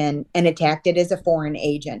kicked in and attacked it as a foreign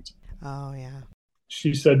agent. Oh, yeah.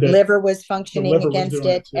 She said that liver was functioning against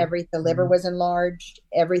it. The liver was enlarged.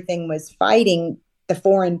 Everything was fighting the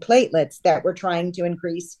foreign platelets that were trying to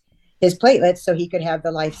increase his platelets so he could have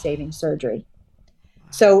the life-saving surgery.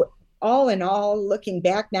 Wow. So all in all, looking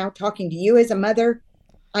back now, talking to you as a mother,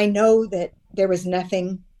 I know that there was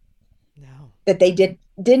nothing that they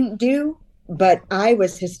didn't do, but I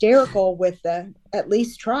was hysterical with the at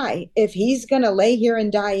least try. If he's going to lay here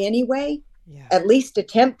and die anyway, at least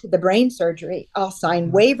attempt the brain surgery. I'll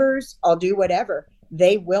sign waivers. I'll do whatever.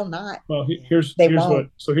 They will not. Well, here's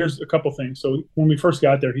a couple things. So when we first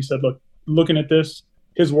got there, he said, looking at this,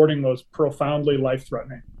 his wording was profoundly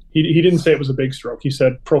life-threatening. He didn't say it was a big stroke. He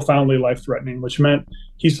said profoundly life-threatening, which meant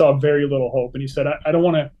he saw very little hope. And he said, I don't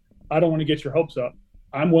want to get your hopes up.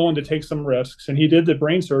 I'm willing to take some risks. And he did the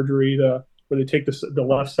brain surgery where they take the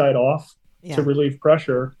left side off to relieve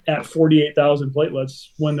pressure at 48,000 platelets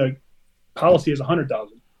when the policy is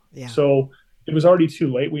 100,000. Yeah. So it was already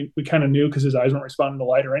too late. We kind of knew because his eyes weren't responding to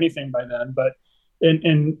light or anything by then. But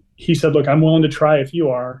and he said, "Look, I'm willing to try if you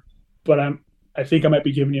are, but I think I might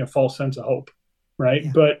be giving you a false sense of hope." Right.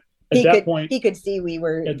 Yeah. But at that point, he could see we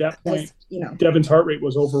were at that point. Devin's heart rate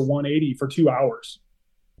was over 180 for 2 hours.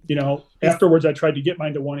 Afterwards I tried to get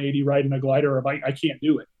mine to 180 riding a glider. I can't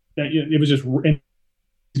do it. It was just,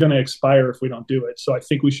 it's going to expire if we don't do it. So I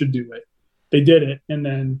think we should do it. They did it. And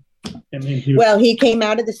then, he came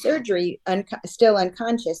out of the surgery still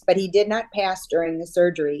unconscious, but he did not pass during the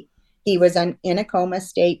surgery. He was in a coma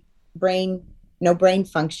state, no brain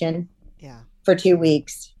function for 2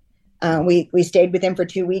 weeks. We stayed with him for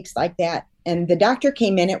 2 weeks like that. And the doctor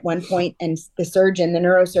came in at one point, and the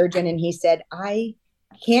neurosurgeon, and he said, I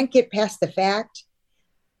can't get past the fact,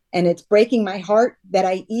 and it's breaking my heart that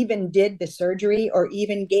I even did the surgery or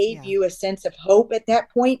even gave you a sense of hope at that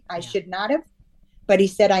point. I should not have. But he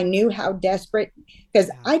said, I knew how desperate, because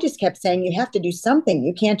I just kept saying, you have to do something.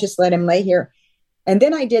 You can't just let him lay here. And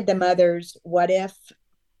then I did the mother's what if.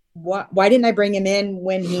 Why didn't I bring him in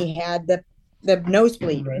when he had the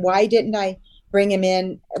nosebleed? Right. Why didn't I bring him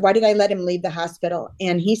in? Why did I let him leave the hospital?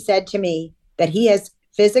 And he said to me that he has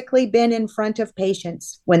physically been in front of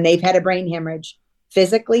patients when they've had a brain hemorrhage,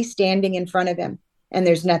 physically standing in front of him. And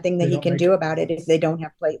there's nothing that he can do about it if they don't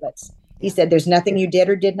have platelets. He said, there's nothing you did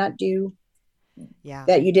or did not do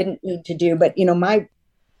that you didn't need to do. But,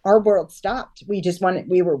 our world stopped. We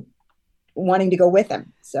were wanting to go with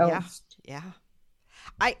him. So, yeah.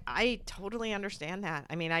 I totally understand that.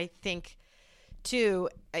 I mean, I think too,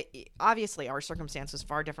 obviously our circumstance was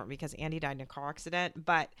far different because Andy died in a car accident,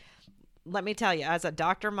 but let me tell you, as a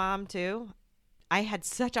doctor mom too, I had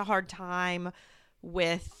such a hard time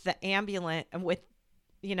with the ambulance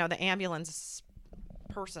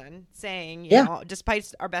person saying,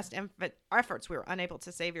 despite our best efforts, we were unable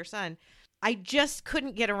to save your son. I just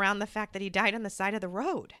couldn't get around the fact that he died on the side of the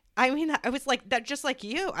road. I mean, I was like that, just like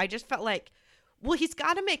you. I just felt like, well, he's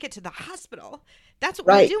got to make it to the hospital. That's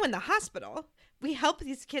what we do in the hospital. We help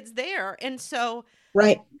these kids there. And so,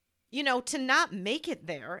 to not make it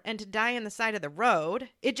there and to die on the side of the road,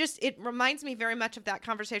 it reminds me very much of that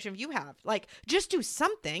conversation you have. Like, just do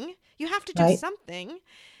something. You have to do something.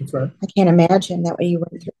 That's right. I can't imagine that what you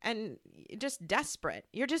went through. And just desperate.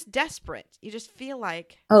 You're just desperate. You just feel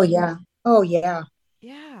like. Oh, yeah. Oh, yeah.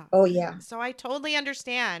 Yeah. Oh, yeah. So I totally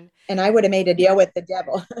understand. And I would have made a deal with the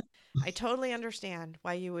devil. I totally understand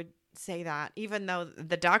why you would say that, even though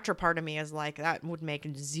the doctor part of me is like, that would make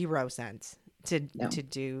zero sense to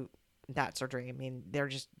do that surgery. I mean, there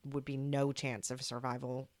just would be no chance of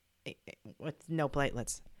survival with no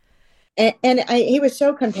platelets. And he was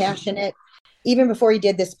so compassionate. Even before he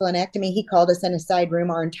did the splenectomy, he called us in a side room.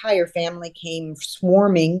 Our entire family came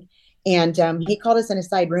swarming, and he called us in a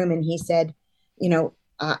side room, and he said,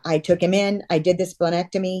 I took him in. I did the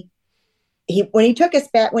splenectomy. When he took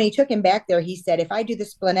him back there, he said, if I do the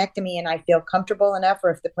splenectomy and I feel comfortable enough, or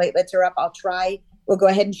if the platelets are up, we'll go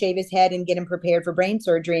ahead and shave his head and get him prepared for brain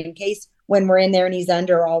surgery in case when we're in there and he's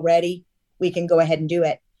under already, we can go ahead and do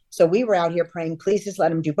it. So we were out here praying, please just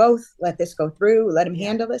let him do both. Let this go through. Let him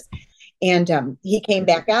handle this. And he came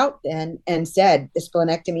back out and said the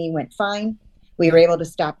splenectomy went fine. We were able to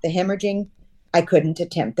stop the hemorrhaging. I couldn't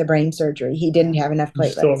attempt the brain surgery. He didn't have enough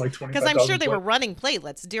platelets. Because I'm sure they were running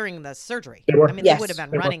platelets during the surgery. They were. I mean, they would have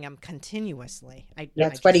been running them continuously.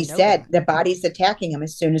 That's what he said. The body's attacking him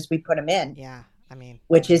as soon as we put him in. Yeah, I mean.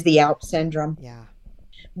 Which is the ALPS syndrome. Yeah.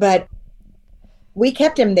 But we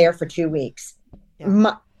kept him there for 2 weeks.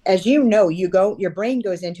 Yeah. As you know, your brain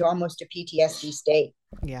goes into almost a PTSD state.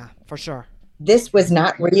 Yeah, for sure. This was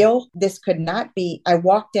not real. This could not be. I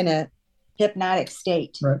walked in a hypnotic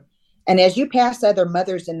state. Right. And as you pass other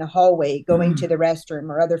mothers in the hallway going to the restroom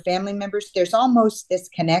or other family members, there's almost this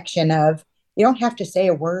connection of, you don't have to say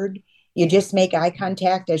a word. You just make eye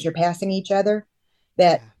contact as you're passing each other,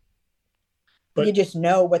 that you just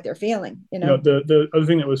know what they're feeling. The other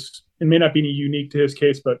thing that was, it may not be unique to his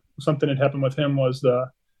case, but something that happened with him was the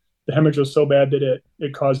hemorrhage was so bad that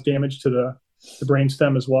it caused damage to the brain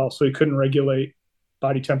stem as well. So he couldn't regulate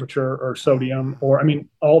body temperature or sodium,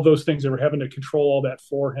 all those things. They were having to control all that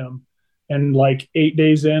for him. And like 8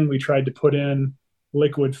 days in, we tried to put in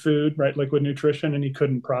liquid food, liquid nutrition, and he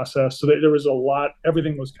couldn't process. So there was a lot,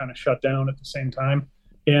 everything was kind of shut down at the same time.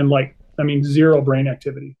 And zero brain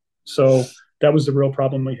activity. So that was the real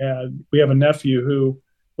problem we had. We have a nephew who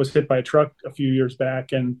was hit by a truck a few years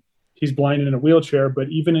back, and he's blind and in a wheelchair, but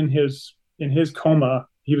even in his coma,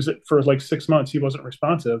 he was for like 6 months, he wasn't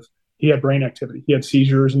responsive. He had brain activity. He had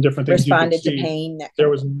seizures and different things. Responded to pain. There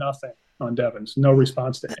was nothing on Devin's, no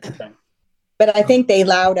response to anything. But I think they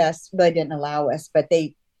didn't allow us, but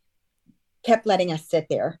they kept letting us sit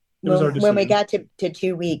there. When we got to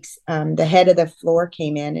 2 weeks, the head of the floor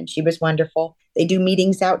came in, and she was wonderful. They do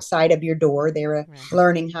meetings outside of your door. They're a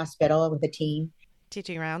learning hospital with a team.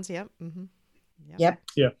 Teaching rounds, yep. Mm-hmm. Yep.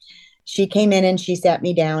 Yeah. She came in and she sat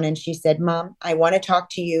me down and she said, Mom, I want to talk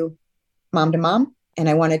to you mom to mom, and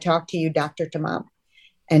I want to talk to you doctor to mom.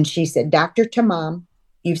 And she said, doctor to mom,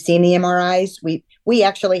 you've seen the MRIs. We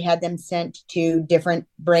actually had them sent to different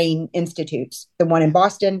brain institutes, the one in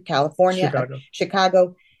Boston, California,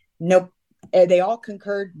 Chicago. Nope. They all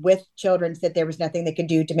concurred with Children's that there was nothing they could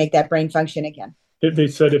do to make that brain function again. They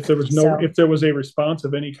said if there was a response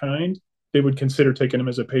of any kind, they would consider taking him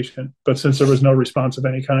as a patient. But since there was no response of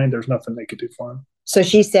any kind, there's nothing they could do for him. So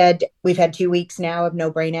she said, we've had 2 weeks now of no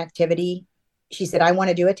brain activity. She said, I want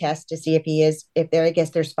to do a test to see I guess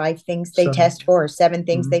there's 5 things they test for, or 7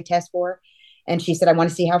 things they test for. And she said, I want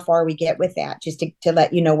to see how far we get with that, just to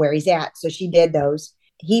let you know where he's at. So she did those.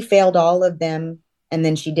 He failed all of them. And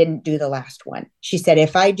then she didn't do the last one. She said,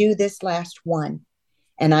 if I do this last one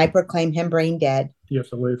and I proclaim him brain dead, you have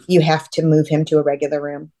to leave. You have to move him to a regular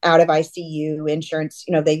room, out of ICU. Insurance,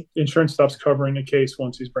 insurance stops covering the case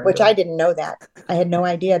once he's brain dead. Which I didn't know that. I had no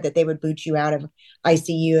idea that they would boot you out of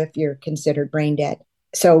ICU if you're considered brain dead.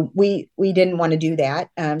 So we didn't want to do that.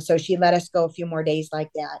 So she let us go a few more days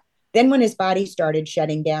like that. Then when his body started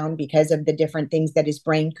shutting down because of the different things that his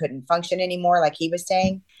brain couldn't function anymore, like he was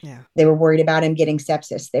saying, they were worried about him getting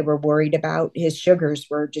sepsis. They were worried about his sugars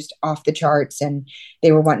were just off the charts, and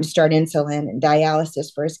they were wanting to start insulin and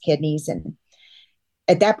dialysis for his kidneys. And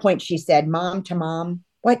at that point, she said, Mom to mom,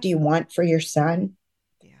 what do you want for your son?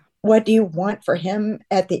 What do you want for him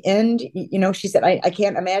at the end? She said, I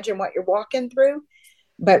can't imagine what you're walking through,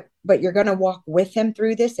 but you're going to walk with him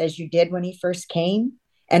through this as you did when he first came.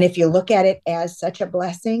 And if you look at it as such a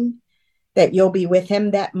blessing that you'll be with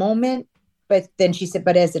him that moment. But then she said,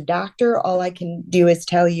 but as a doctor, all I can do is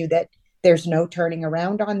tell you that there's no turning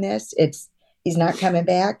around on this. He's not coming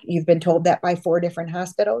back. You've been told that by 4 different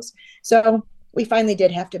hospitals. So we finally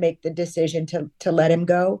did have to make the decision to let him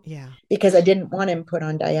go. Yeah. Because I didn't want him put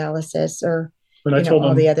on dialysis or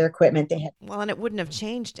all the other equipment they had. Well, and it wouldn't have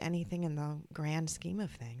changed anything in the grand scheme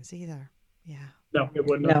of things either. Yeah. No, it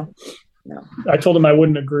wouldn't have. No. I told them I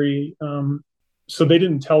wouldn't agree. So they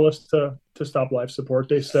didn't tell us to stop life support.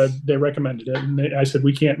 They said they recommended it. And I said,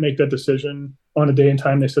 we can't make that decision on a day and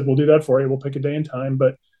time. They said, we'll do that for you. We'll pick a day and time.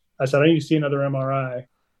 But I said, I need to see another MRI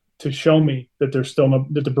to show me that there's still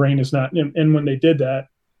that the brain is not. And when they did that,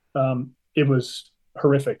 it was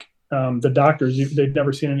horrific. The doctors, they'd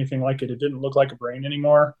never seen anything like it. It didn't look like a brain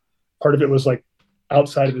anymore. Part of it was like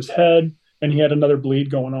outside of his head. And he had another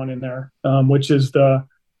bleed going on in there, which is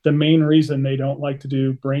the main reason they don't like to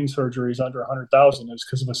do brain surgeries under 100,000 is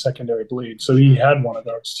because of a secondary bleed. So he had one of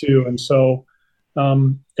those too. And so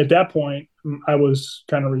at that point, I was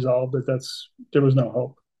kind of resolved that there was no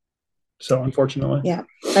hope. So unfortunately. Yeah.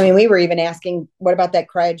 I mean, we were even asking, what about that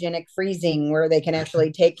cryogenic freezing where they can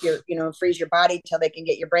actually take freeze your body till they can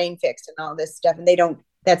get your brain fixed and all this stuff. And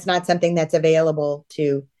that's not something that's available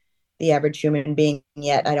to the average human being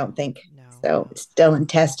yet, I don't think. No. So it's still in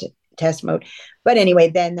test mode. But anyway,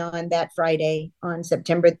 then on that Friday on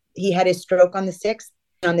September, he had his stroke on the 6th.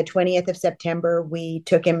 On the 20th of September, we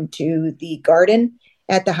took him to the garden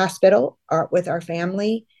at the hospital with our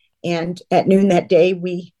family. And at noon that day,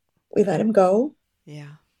 we let him go.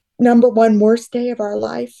 Yeah. Number 1 worst day of our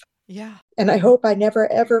life. Yeah. And I hope I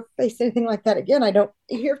never, ever face anything like that again. I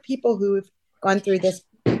hear people who've gone through this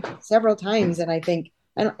several times. And I think,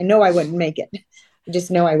 I know I wouldn't make it. I just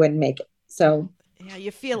know I wouldn't make it. So. Yeah,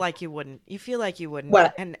 you feel like you wouldn't.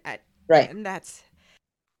 Well, and right. And that's.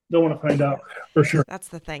 Don't want to find out for sure. That's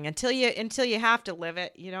the thing. Until you have to live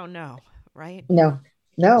it, you don't know, right? No.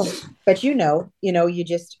 But you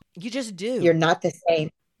just do. You're not the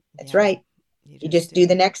same. That's right. You just do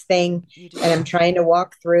the next thing. And I'm trying to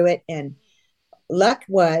walk through it. And luck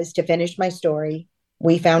was, to finish my story,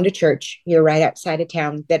 we found a church here right outside of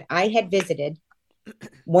town that I had visited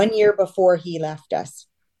 1 year before he left us.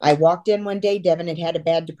 I walked in one day. Devin had a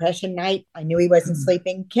bad depression night. I knew he wasn't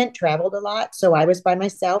sleeping. Kent traveled a lot, so I was by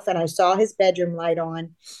myself, and I saw his bedroom light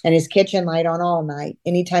on and his kitchen light on all night.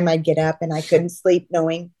 Anytime I'd get up, and I couldn't sleep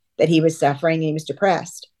knowing that he was suffering, he was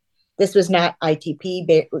depressed. This was not ITP,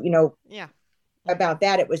 about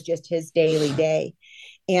that. It was just his daily day.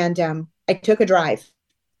 And I took a drive.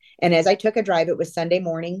 And as I took a drive, it was Sunday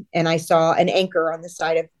morning, and I saw an anchor on the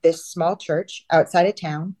side of this small church outside of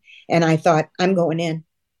town. And I thought, I'm going in.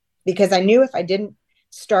 Because I knew if I didn't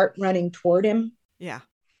start running toward him,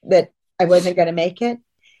 that I wasn't going to make it.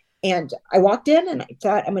 And I walked in and I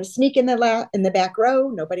thought, I'm going to sneak in the back row.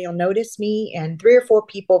 Nobody will notice me. And 3 or 4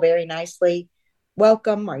 people very nicely,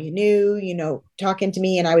 welcome. Are you new? Talking to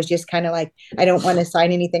me. And I was just kind of like, I don't want to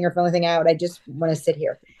sign anything or fill anything out. I just want to sit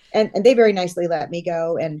here. And they very nicely let me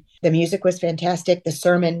go. And the music was fantastic. The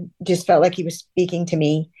sermon just felt like he was speaking to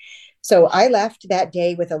me. So I left that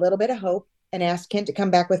day with a little bit of hope and asked Kent to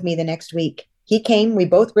come back with me the next week. He came. We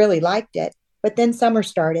both really liked it. But then summer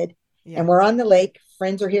started and we're on the lake.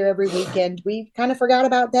 Friends are here every weekend. We kind of forgot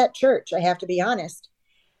about that church, I have to be honest.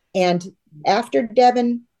 And after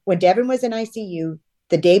when Devin was in ICU,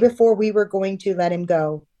 the day before we were going to let him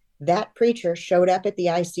go, that preacher showed up at the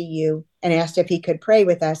ICU and asked if he could pray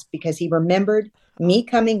with us because he remembered me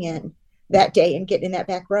coming in that day and getting in that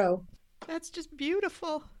back row. That's just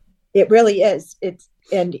beautiful. It really is.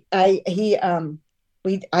 I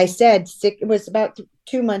said it was about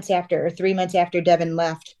 2 months after or 3 months after Devin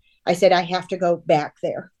left. I said, I have to go back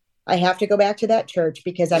there. I have to go back to that church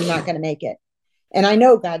because I'm not going to make it. And I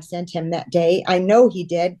know God sent him that day. I know he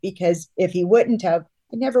did, because if he wouldn't have,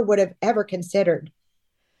 I never would have ever considered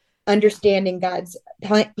understanding God's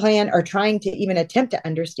plan or trying to even attempt to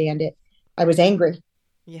understand it. I was angry.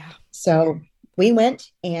 Yeah. So we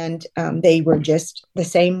went, and they were just the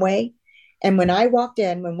same way. And when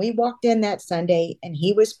we walked in that Sunday and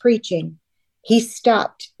he was preaching, he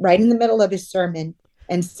stopped right in the middle of his sermon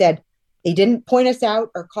and said, he didn't point us out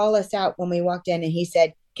or call us out when we walked in. And he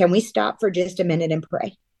said, can we stop for just a minute and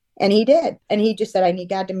pray? And he did. And he just said, I need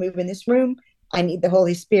God to move in this room. I need the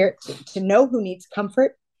Holy Spirit to know who needs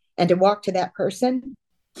comfort and to walk to that person.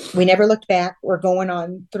 We never looked back. We're going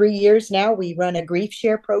on 3 years now. We run a grief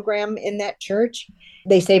share program in that church.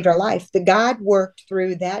 They saved our life. The God worked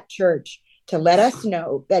through that church to let us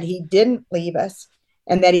know that he didn't leave us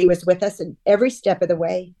and that he was with us in every step of the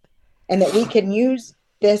way, and that we can use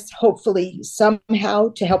this hopefully somehow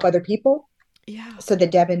to help other people. Yeah. So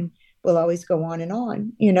that Devin will always go on and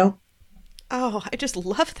on, Oh, I just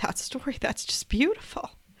love that story. That's just beautiful.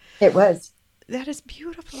 It was. That is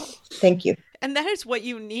beautiful. Thank you. And that is what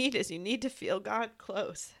you need to feel God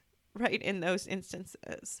close, right, in those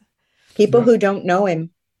instances. People who don't know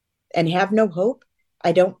him and have no hope,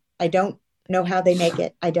 I don't know how they make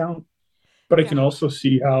it. I don't. But I can also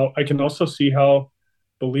see how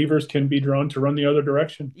believers can be drawn to run the other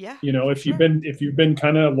direction. Yeah. If you've been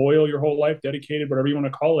kind of loyal your whole life, dedicated, whatever you want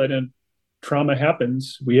to call it, and trauma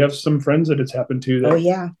happens, we have some friends that it's happened to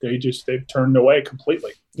that they've turned away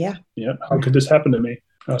completely. Yeah. Yeah. How could this happen to me?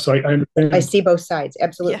 So I understand. I see both sides.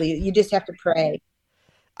 Absolutely. Yeah. You just have to pray.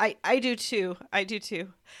 I do too. I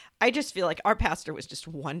just feel like our pastor was just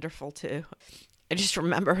wonderful too. I just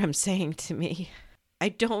remember him saying to me, I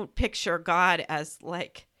don't picture God as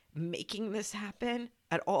like making this happen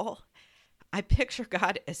at all. I picture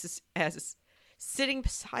God as sitting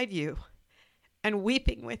beside you and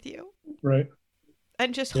weeping with you. Right.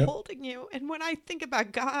 And just holding you. And when I think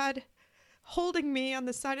about God holding me on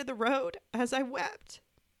the side of the road as I wept,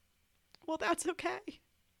 well, that's okay.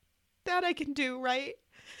 That I can do, right?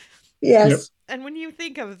 Yes. Yep. And when you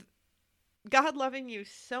think of God loving you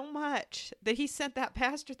so much that he sent that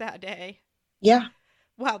pastor that day. Yeah.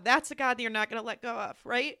 Wow, that's a God that you're not going to let go of,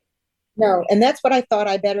 right? No, and that's what I thought.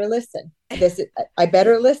 I better listen. I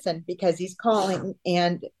better listen because he's calling,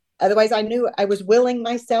 and otherwise I knew I was willing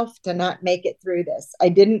myself to not make it through this.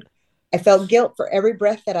 I felt guilt for every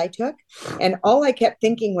breath that I took, and all I kept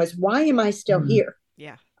thinking was, why am I still here?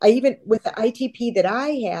 Yeah. With the ITP that I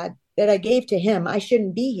had, that I gave to him, I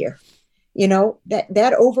shouldn't be here.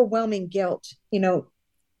 That overwhelming guilt,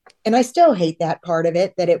 and I still hate that part of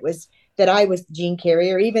it, that I was the gene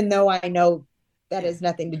carrier, even though I know that has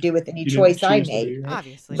nothing to do with any choice I made.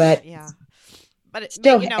 Obviously. But yeah. But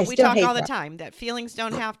still, we talk all the time that feelings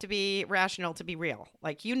don't have to be rational to be real.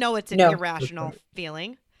 Like, it's an irrational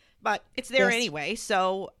feeling, but it's there anyway.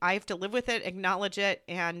 So I have to live with it, acknowledge it,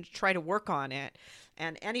 and try to work on it.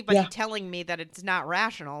 And anybody telling me that it's not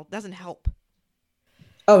rational doesn't help.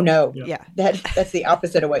 Oh no. Yeah. That's the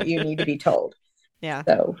opposite of what you need to be told. Yeah.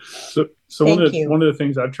 So one of the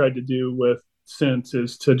things I've tried to do with since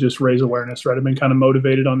is to just raise awareness, right? I've been kind of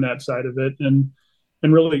motivated on that side of it. And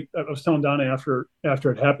really, I was telling Donna after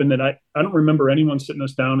it happened that I don't remember anyone sitting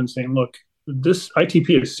us down and saying, look, this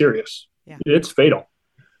ITP is serious. Yeah. It's fatal.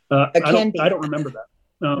 I don't remember that.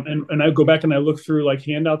 And I go back and I look through like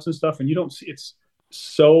handouts and stuff, and you don't see, it's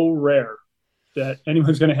so rare that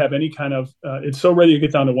anyone's going to have any kind of, it's so rare that you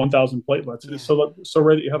get down to 1,000 platelets. Yeah. It's so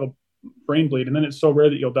rare that you have a brain bleed, and then it's so rare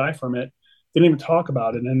that you'll die from it. They didn't even talk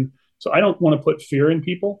about it. And so I don't want to put fear in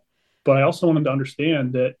people, but I also want them to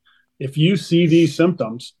understand that if you see these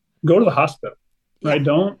symptoms, go to the hospital, right?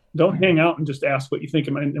 Don't hang out and just ask what you think.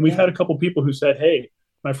 And we've had a couple people who said, hey,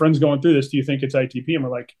 my friend's going through this. Do you think it's ITP? And we're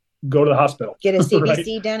like, go to the hospital. Get a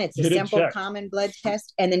CBC done. It's a simple, common blood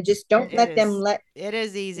test. And then just don't let them It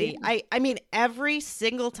is easy. I mean, every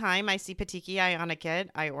single time I see petechiae on a kid,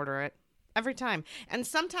 I order it. Every time. And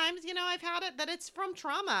sometimes, I've had it that it's from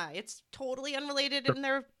trauma. It's totally unrelated and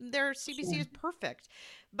their CBC is perfect.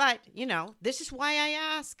 But, this is why I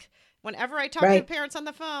ask. Whenever I talk to parents on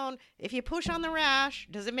the phone, if you push on the rash,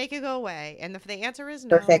 does it make it go away? And if the answer is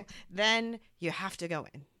no, then you have to go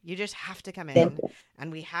in. You just have to come in.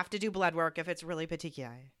 And we have to do blood work if it's really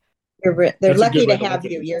peculiar. They're lucky to have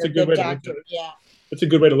you. You're a good doctor. Yeah. It's a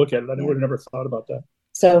good way to look at it. I would have never thought about that.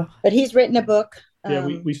 So, but he's written a book.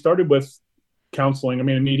 We started with counseling. I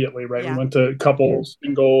mean, immediately, right? Yeah. We went to couples,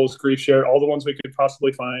 singles, grief share, all the ones we could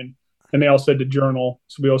possibly find. And they all said to journal.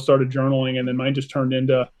 So we all started journaling, and then mine just turned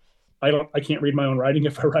into, I can't read my own writing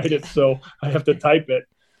if I write it. So I have to type it.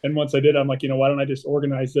 And once I did, I'm like, why don't I just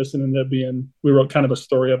organize this? And ended up we wrote kind of a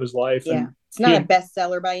story of his life. Yeah. And it's not a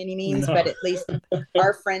bestseller by any means, but at least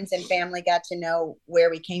our friends and family got to know where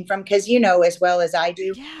we came from. Because, as well as I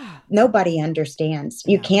do, nobody understands.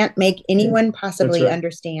 You can't make anyone possibly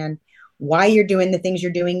understand why you're doing the things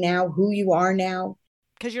you're doing now, who you are now.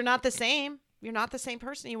 Because you're not the same. You're not the same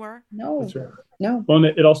person you were. No. That's right. No. Well,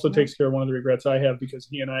 and it also takes care of one of the regrets I have, because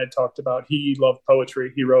he and I had talked about, he loved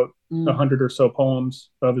poetry. He wrote 100 or so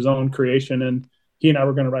poems of his own creation. And he and I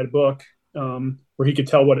were going to write a book where he could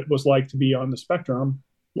tell what it was like to be on the spectrum,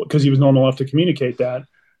 because he was normal enough to communicate that,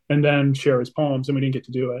 and then share his poems. And we didn't get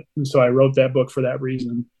to do it. And so I wrote that book for that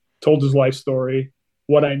reason, told his life story,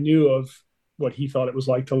 what I knew of what he thought it was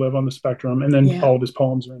like to live on the spectrum. And then all of his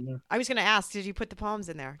poems are in there. I was going to ask, did you put the poems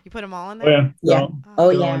in there? You put them all in there? Yeah.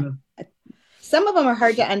 Some of them are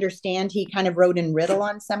hard to understand. He kind of wrote in riddle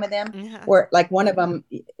on some of them, or like one of them,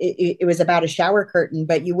 it was about a shower curtain,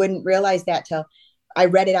 but you wouldn't realize that till I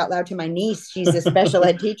read it out loud to my niece. She's a special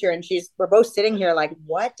ed teacher, and we're both sitting here like,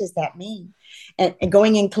 what does that mean? And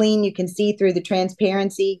going in clean, you can see through the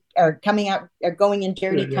transparency, or coming out, or going in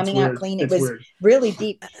dirty, coming out clean. It was really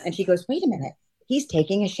deep. And she goes, wait a minute, he's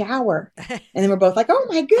taking a shower. And then we're both like, oh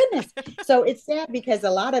my goodness. So it's sad, because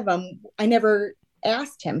a lot of them, I never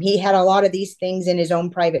asked him. He had a lot of these things in his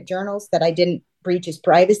own private journals that I didn't breach his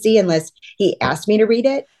privacy unless he asked me to read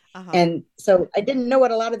it. And so I didn't know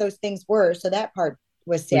what a lot of those things were. So that part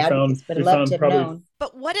was sad, but I'd love to have known.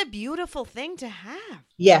 But what a beautiful thing to have.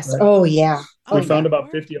 Yes. Right? Oh, yeah. We found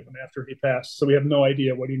about 50 of them after he passed. So we have no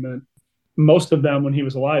idea what he meant. Most of them, when he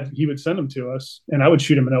was alive, he would send them to us, and I would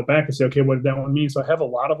shoot him a note back and say, okay, what did that one mean? So I have a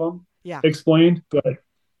lot of them explained, but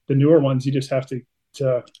the newer ones, you just have to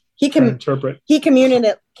interpret. He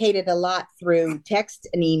communicated a lot through text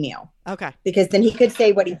and email. Okay. Because then he could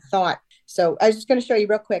say what he thought. So I was just going to show you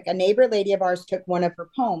real quick. A neighbor lady of ours took one of her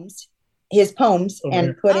poems, his poems,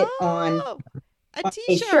 and put it on a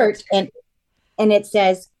shirt. And it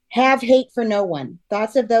says, have hate for no one.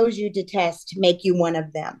 Thoughts of those you detest make you one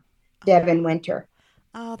of them. Devin Winter.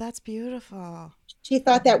 Oh, that's beautiful. She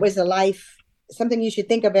thought that was a life, something you should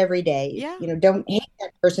think of every day. Yeah. Don't hate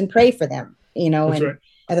that person, pray for them, That's right.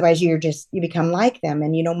 Otherwise you become like them,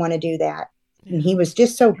 and you don't want to do that. Yeah. And he was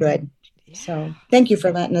just so good. Yeah. So thank you for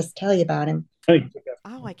letting us tell you about him. Thank you.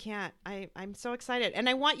 Oh, I can't. I'm so excited. And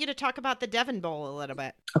I want you to talk about the Devin Bowl a little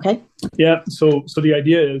bit. Okay. Yeah. So the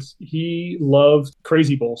idea is, he loved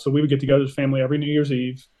Crazy Bowl. So we would get together as a family every New Year's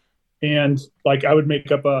Eve. And like, I would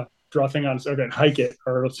make up draw a thing on, or hike it,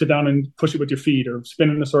 or sit down and push it with your feet, or spin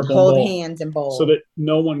in a circle. Hold hands and bowl. So that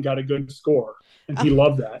no one got a good score. And he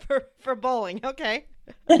loved that. For bowling. Okay.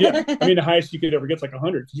 Yeah. I mean, the highest you could ever get is like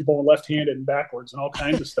 100, because you bowl left-handed and backwards and all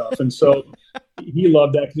kinds of stuff. And so he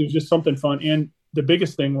loved that, because it was just something fun. And the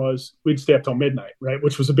biggest thing was, we'd stay up till midnight, right?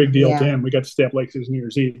 Which was a big deal to him. We got to stay up late because it was New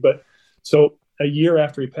Year's Eve. But so a year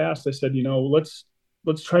after he passed, I said,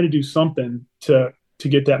 let's try to do something to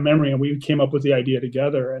get that memory. And we came up with the idea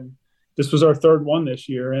together. And this was our third one this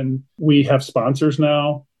year. And we have sponsors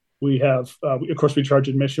now. We have, of course, we charge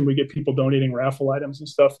admission. We get people donating raffle items and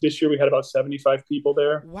stuff. This year, we had about 75 people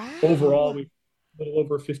there. Wow. Overall, we a little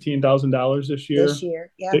over $15,000 this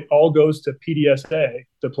year. Yeah. It all goes to PDSA,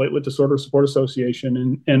 the Platelet Disorder Support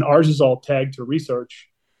Association. And ours is all tagged to research.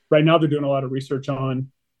 Right now, they're doing a lot of research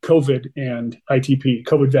on COVID and ITP,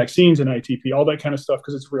 COVID vaccines and ITP, all that kind of stuff,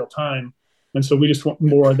 because it's real time. And so we just want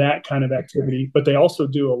more of that kind of activity. But they also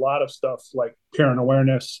do a lot of stuff like parent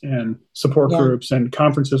awareness and support groups and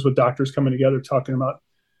conferences with doctors coming together, talking about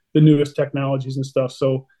the newest technologies and stuff.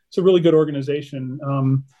 So it's a really good organization.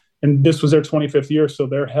 And this was their 25th year. So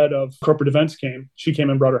their head of corporate events came. She came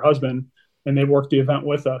and brought her husband, and they worked the event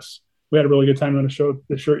with us. We had a really good time. I'm going to show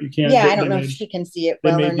the shirt. You can't. Yeah, I don't know if she can see it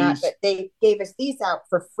well or not, but they gave us these out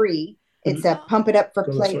for free. It's a Pump It Up for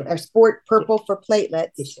platelets, or Sport Purple for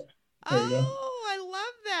platelets. There you go. I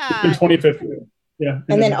love that. In 25th year. Yeah.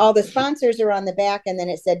 And then all the sponsors are on the back, and then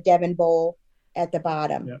it said Devin Bowl at the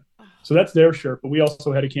bottom. Yeah. So that's their shirt. But we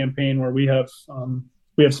also had a campaign where we have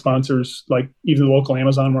sponsors, like even the local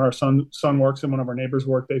Amazon where our son works and one of our neighbors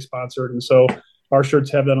work, they sponsored. And so our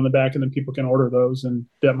shirts have that on the back, and then people can order those, and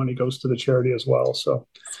that money goes to the charity as well. So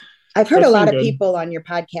I've heard a lot of people on your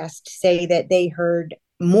podcast say that they heard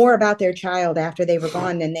more about their child after they were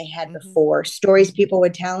gone than they had before. Stories people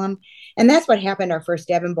would tell them. And that's what happened our first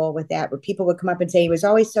Devin Bowl with that, where people would come up and say, he was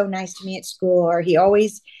always so nice to me at school, or he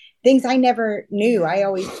always, things I never knew.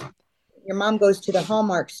 Your mom goes to the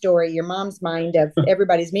Hallmark story, your mom's mind of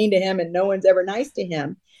everybody's mean to him and no one's ever nice to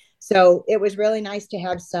him. So it was really nice to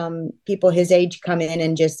have some people his age come in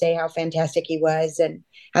and just say how fantastic he was and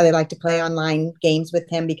how they like to play online games with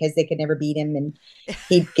him because they could never beat him, and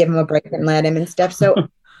he'd give him a break and let him and stuff. So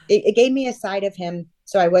it gave me a side of him.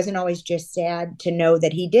 So I wasn't always just sad to know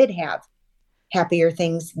that he did have happier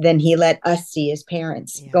things than he let us see as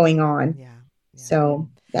parents going on. Yeah. So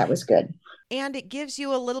that was good. And it gives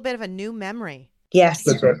you a little bit of a new memory. Yes.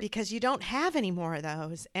 That's right. Because you don't have any more of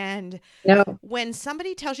those. And when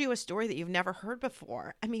somebody tells you a story that you've never heard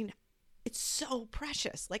before, I mean, it's so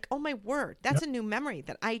precious. Like, oh my word, that's a new memory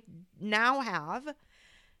that I now have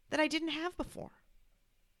that I didn't have before.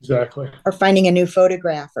 Exactly. Or finding a new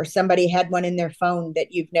photograph, or somebody had one in their phone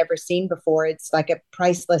that you've never seen before. It's like a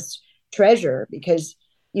priceless treasure because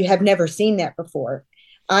you have never seen that before.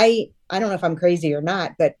 I don't know if I'm crazy or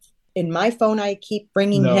not, but in my phone, I keep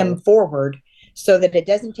bringing him forward so that it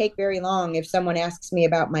doesn't take very long if someone asks me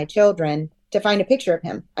about my children to find a picture of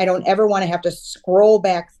him. I don't ever want to have to scroll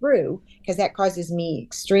back through because that causes me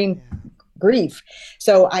extreme grief.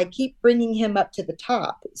 So I keep bringing him up to the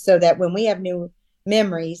top so that when we have new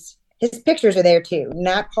memories, his pictures are there too.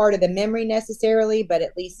 Not part of the memory necessarily, but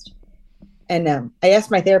at least. And I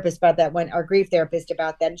asked my therapist about that one, our grief therapist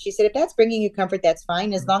about that. And she said, if that's bringing you comfort, that's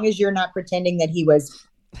fine. As long as you're not pretending that he was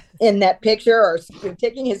in that picture or you're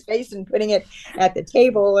taking his face and putting it at the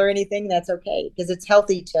table or anything, that's okay. Because it's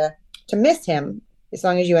healthy to miss him as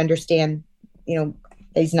long as you understand, that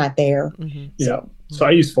he's not there. So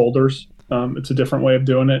I use folders. It's a different way of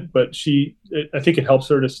doing it, but I think it helps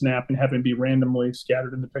her to snap and have him be randomly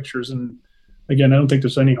scattered in the pictures. And again, I don't think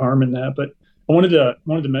there's any harm in that, but I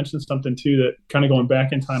wanted to mention something too, that kind of going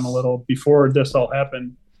back in time a little before this all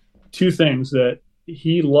happened, two things that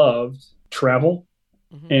he loved: travel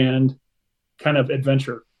and kind of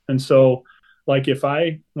adventure. And so like if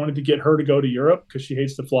I wanted to get her to go to Europe because she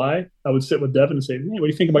hates to fly, I would sit with Devin and say, hey, what do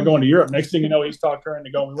you think about going to Europe? Next thing you know, he's talked her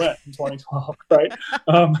into going. We went in 2012, right?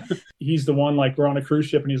 He's the one, like, we're on a cruise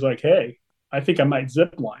ship and he's like, hey, I think I might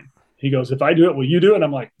zip line. He goes, if I do it, will you do it?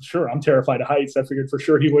 I'm like, sure. I'm terrified of heights. I figured for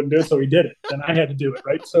sure he wouldn't do it. So he did it. And I had to do it.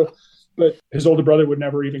 Right. So, but his older brother would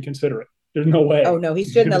never even consider it. There's no way. Oh no, he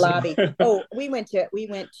stood in the lobby. We went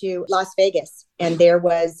to Las Vegas, and there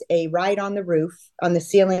was a ride on the roof, on the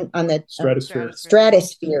ceiling, on the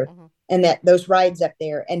stratosphere, and those rides up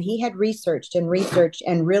there. And he had researched and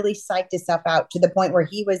really psyched himself out to the point where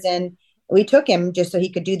we took him just so he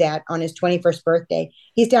could do that on his 21st birthday.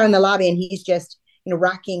 He's down in the lobby and he's just,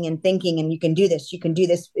 rocking and thinking, and you can do this,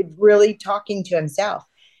 really talking to himself.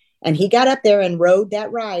 And he got up there and rode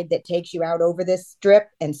that ride that takes you out over this strip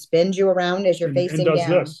and spins you around as you're facing down.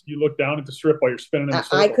 This. You look down at the strip while you're spinning in the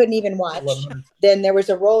circle. I couldn't even watch. Then there was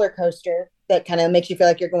a roller coaster that kind of makes you feel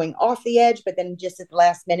like you're going off the edge, but then just at the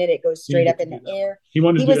last minute, it goes straight up in the air. He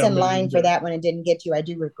was in line for that one and didn't get to. I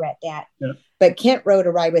do regret that. Yeah. But Kent rode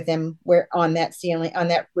a ride with him where on that ceiling, on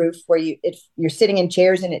that roof, where you're sitting in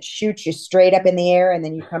chairs and it shoots you straight up in the air and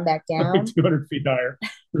then you come back down. 200 feet higher.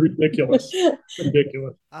 Ridiculous.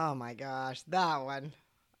 Ridiculous. Oh my gosh, that one.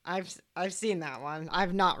 I've seen that one.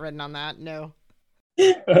 I've not ridden on that. No.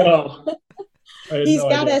 He's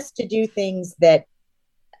got us to do things that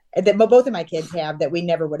both of my kids have that we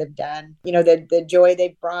never would have done. The joy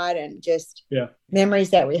they've brought and just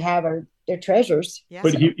memories that we have they're treasures. Yeah.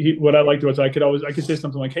 But he what I liked was I could say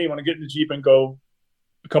something like, hey, you want to get in the Jeep and go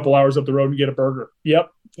a couple hours up the road and get a burger? Yep.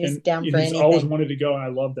 He's down for anything. Always wanted to go, and I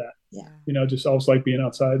love that. Yeah. Just always like being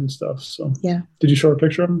outside and stuff. So yeah. Did you show her a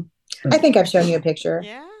picture of him? I think I've shown you a picture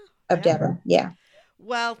of Devin. Yeah.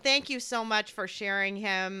 Well, thank you so much for sharing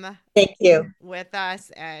him. Thank you. With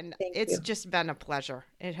us. And it's just been a pleasure.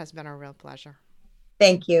 It has been a real pleasure.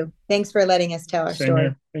 Thank you. Thanks for letting us tell our Same story.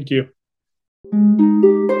 Here. Thank you.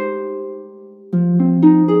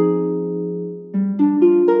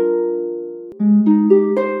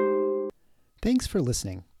 Thanks for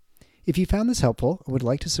listening. If you found this helpful or would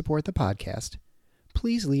like to support the podcast,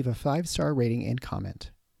 please leave a 5-star rating and comment.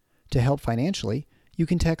 To help financially, you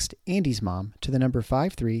can text Andy's Mom to the number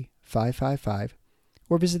 53555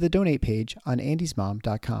 or visit the donate page on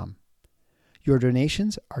andysmom.com. Your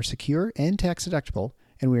donations are secure and tax deductible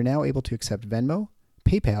and we are now able to accept Venmo,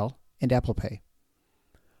 PayPal, and Apple Pay.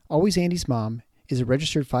 Always Andy's Mom is a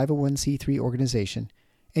registered 501c3 organization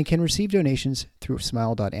and can receive donations through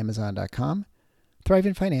smile.amazon.com,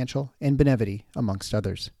 Thrivent Financial, and Benevity, amongst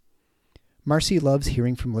others. Marcy loves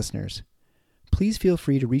hearing from listeners. Please feel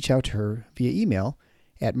free to reach out to her via email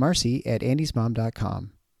at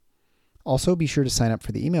marcy@andysmom.com. Also, be sure to sign up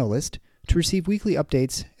for the email list to receive weekly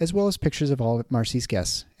updates as well as pictures of all of Marcy's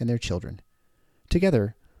guests and their children.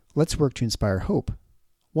 Together, let's work to inspire hope,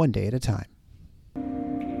 one day at a time.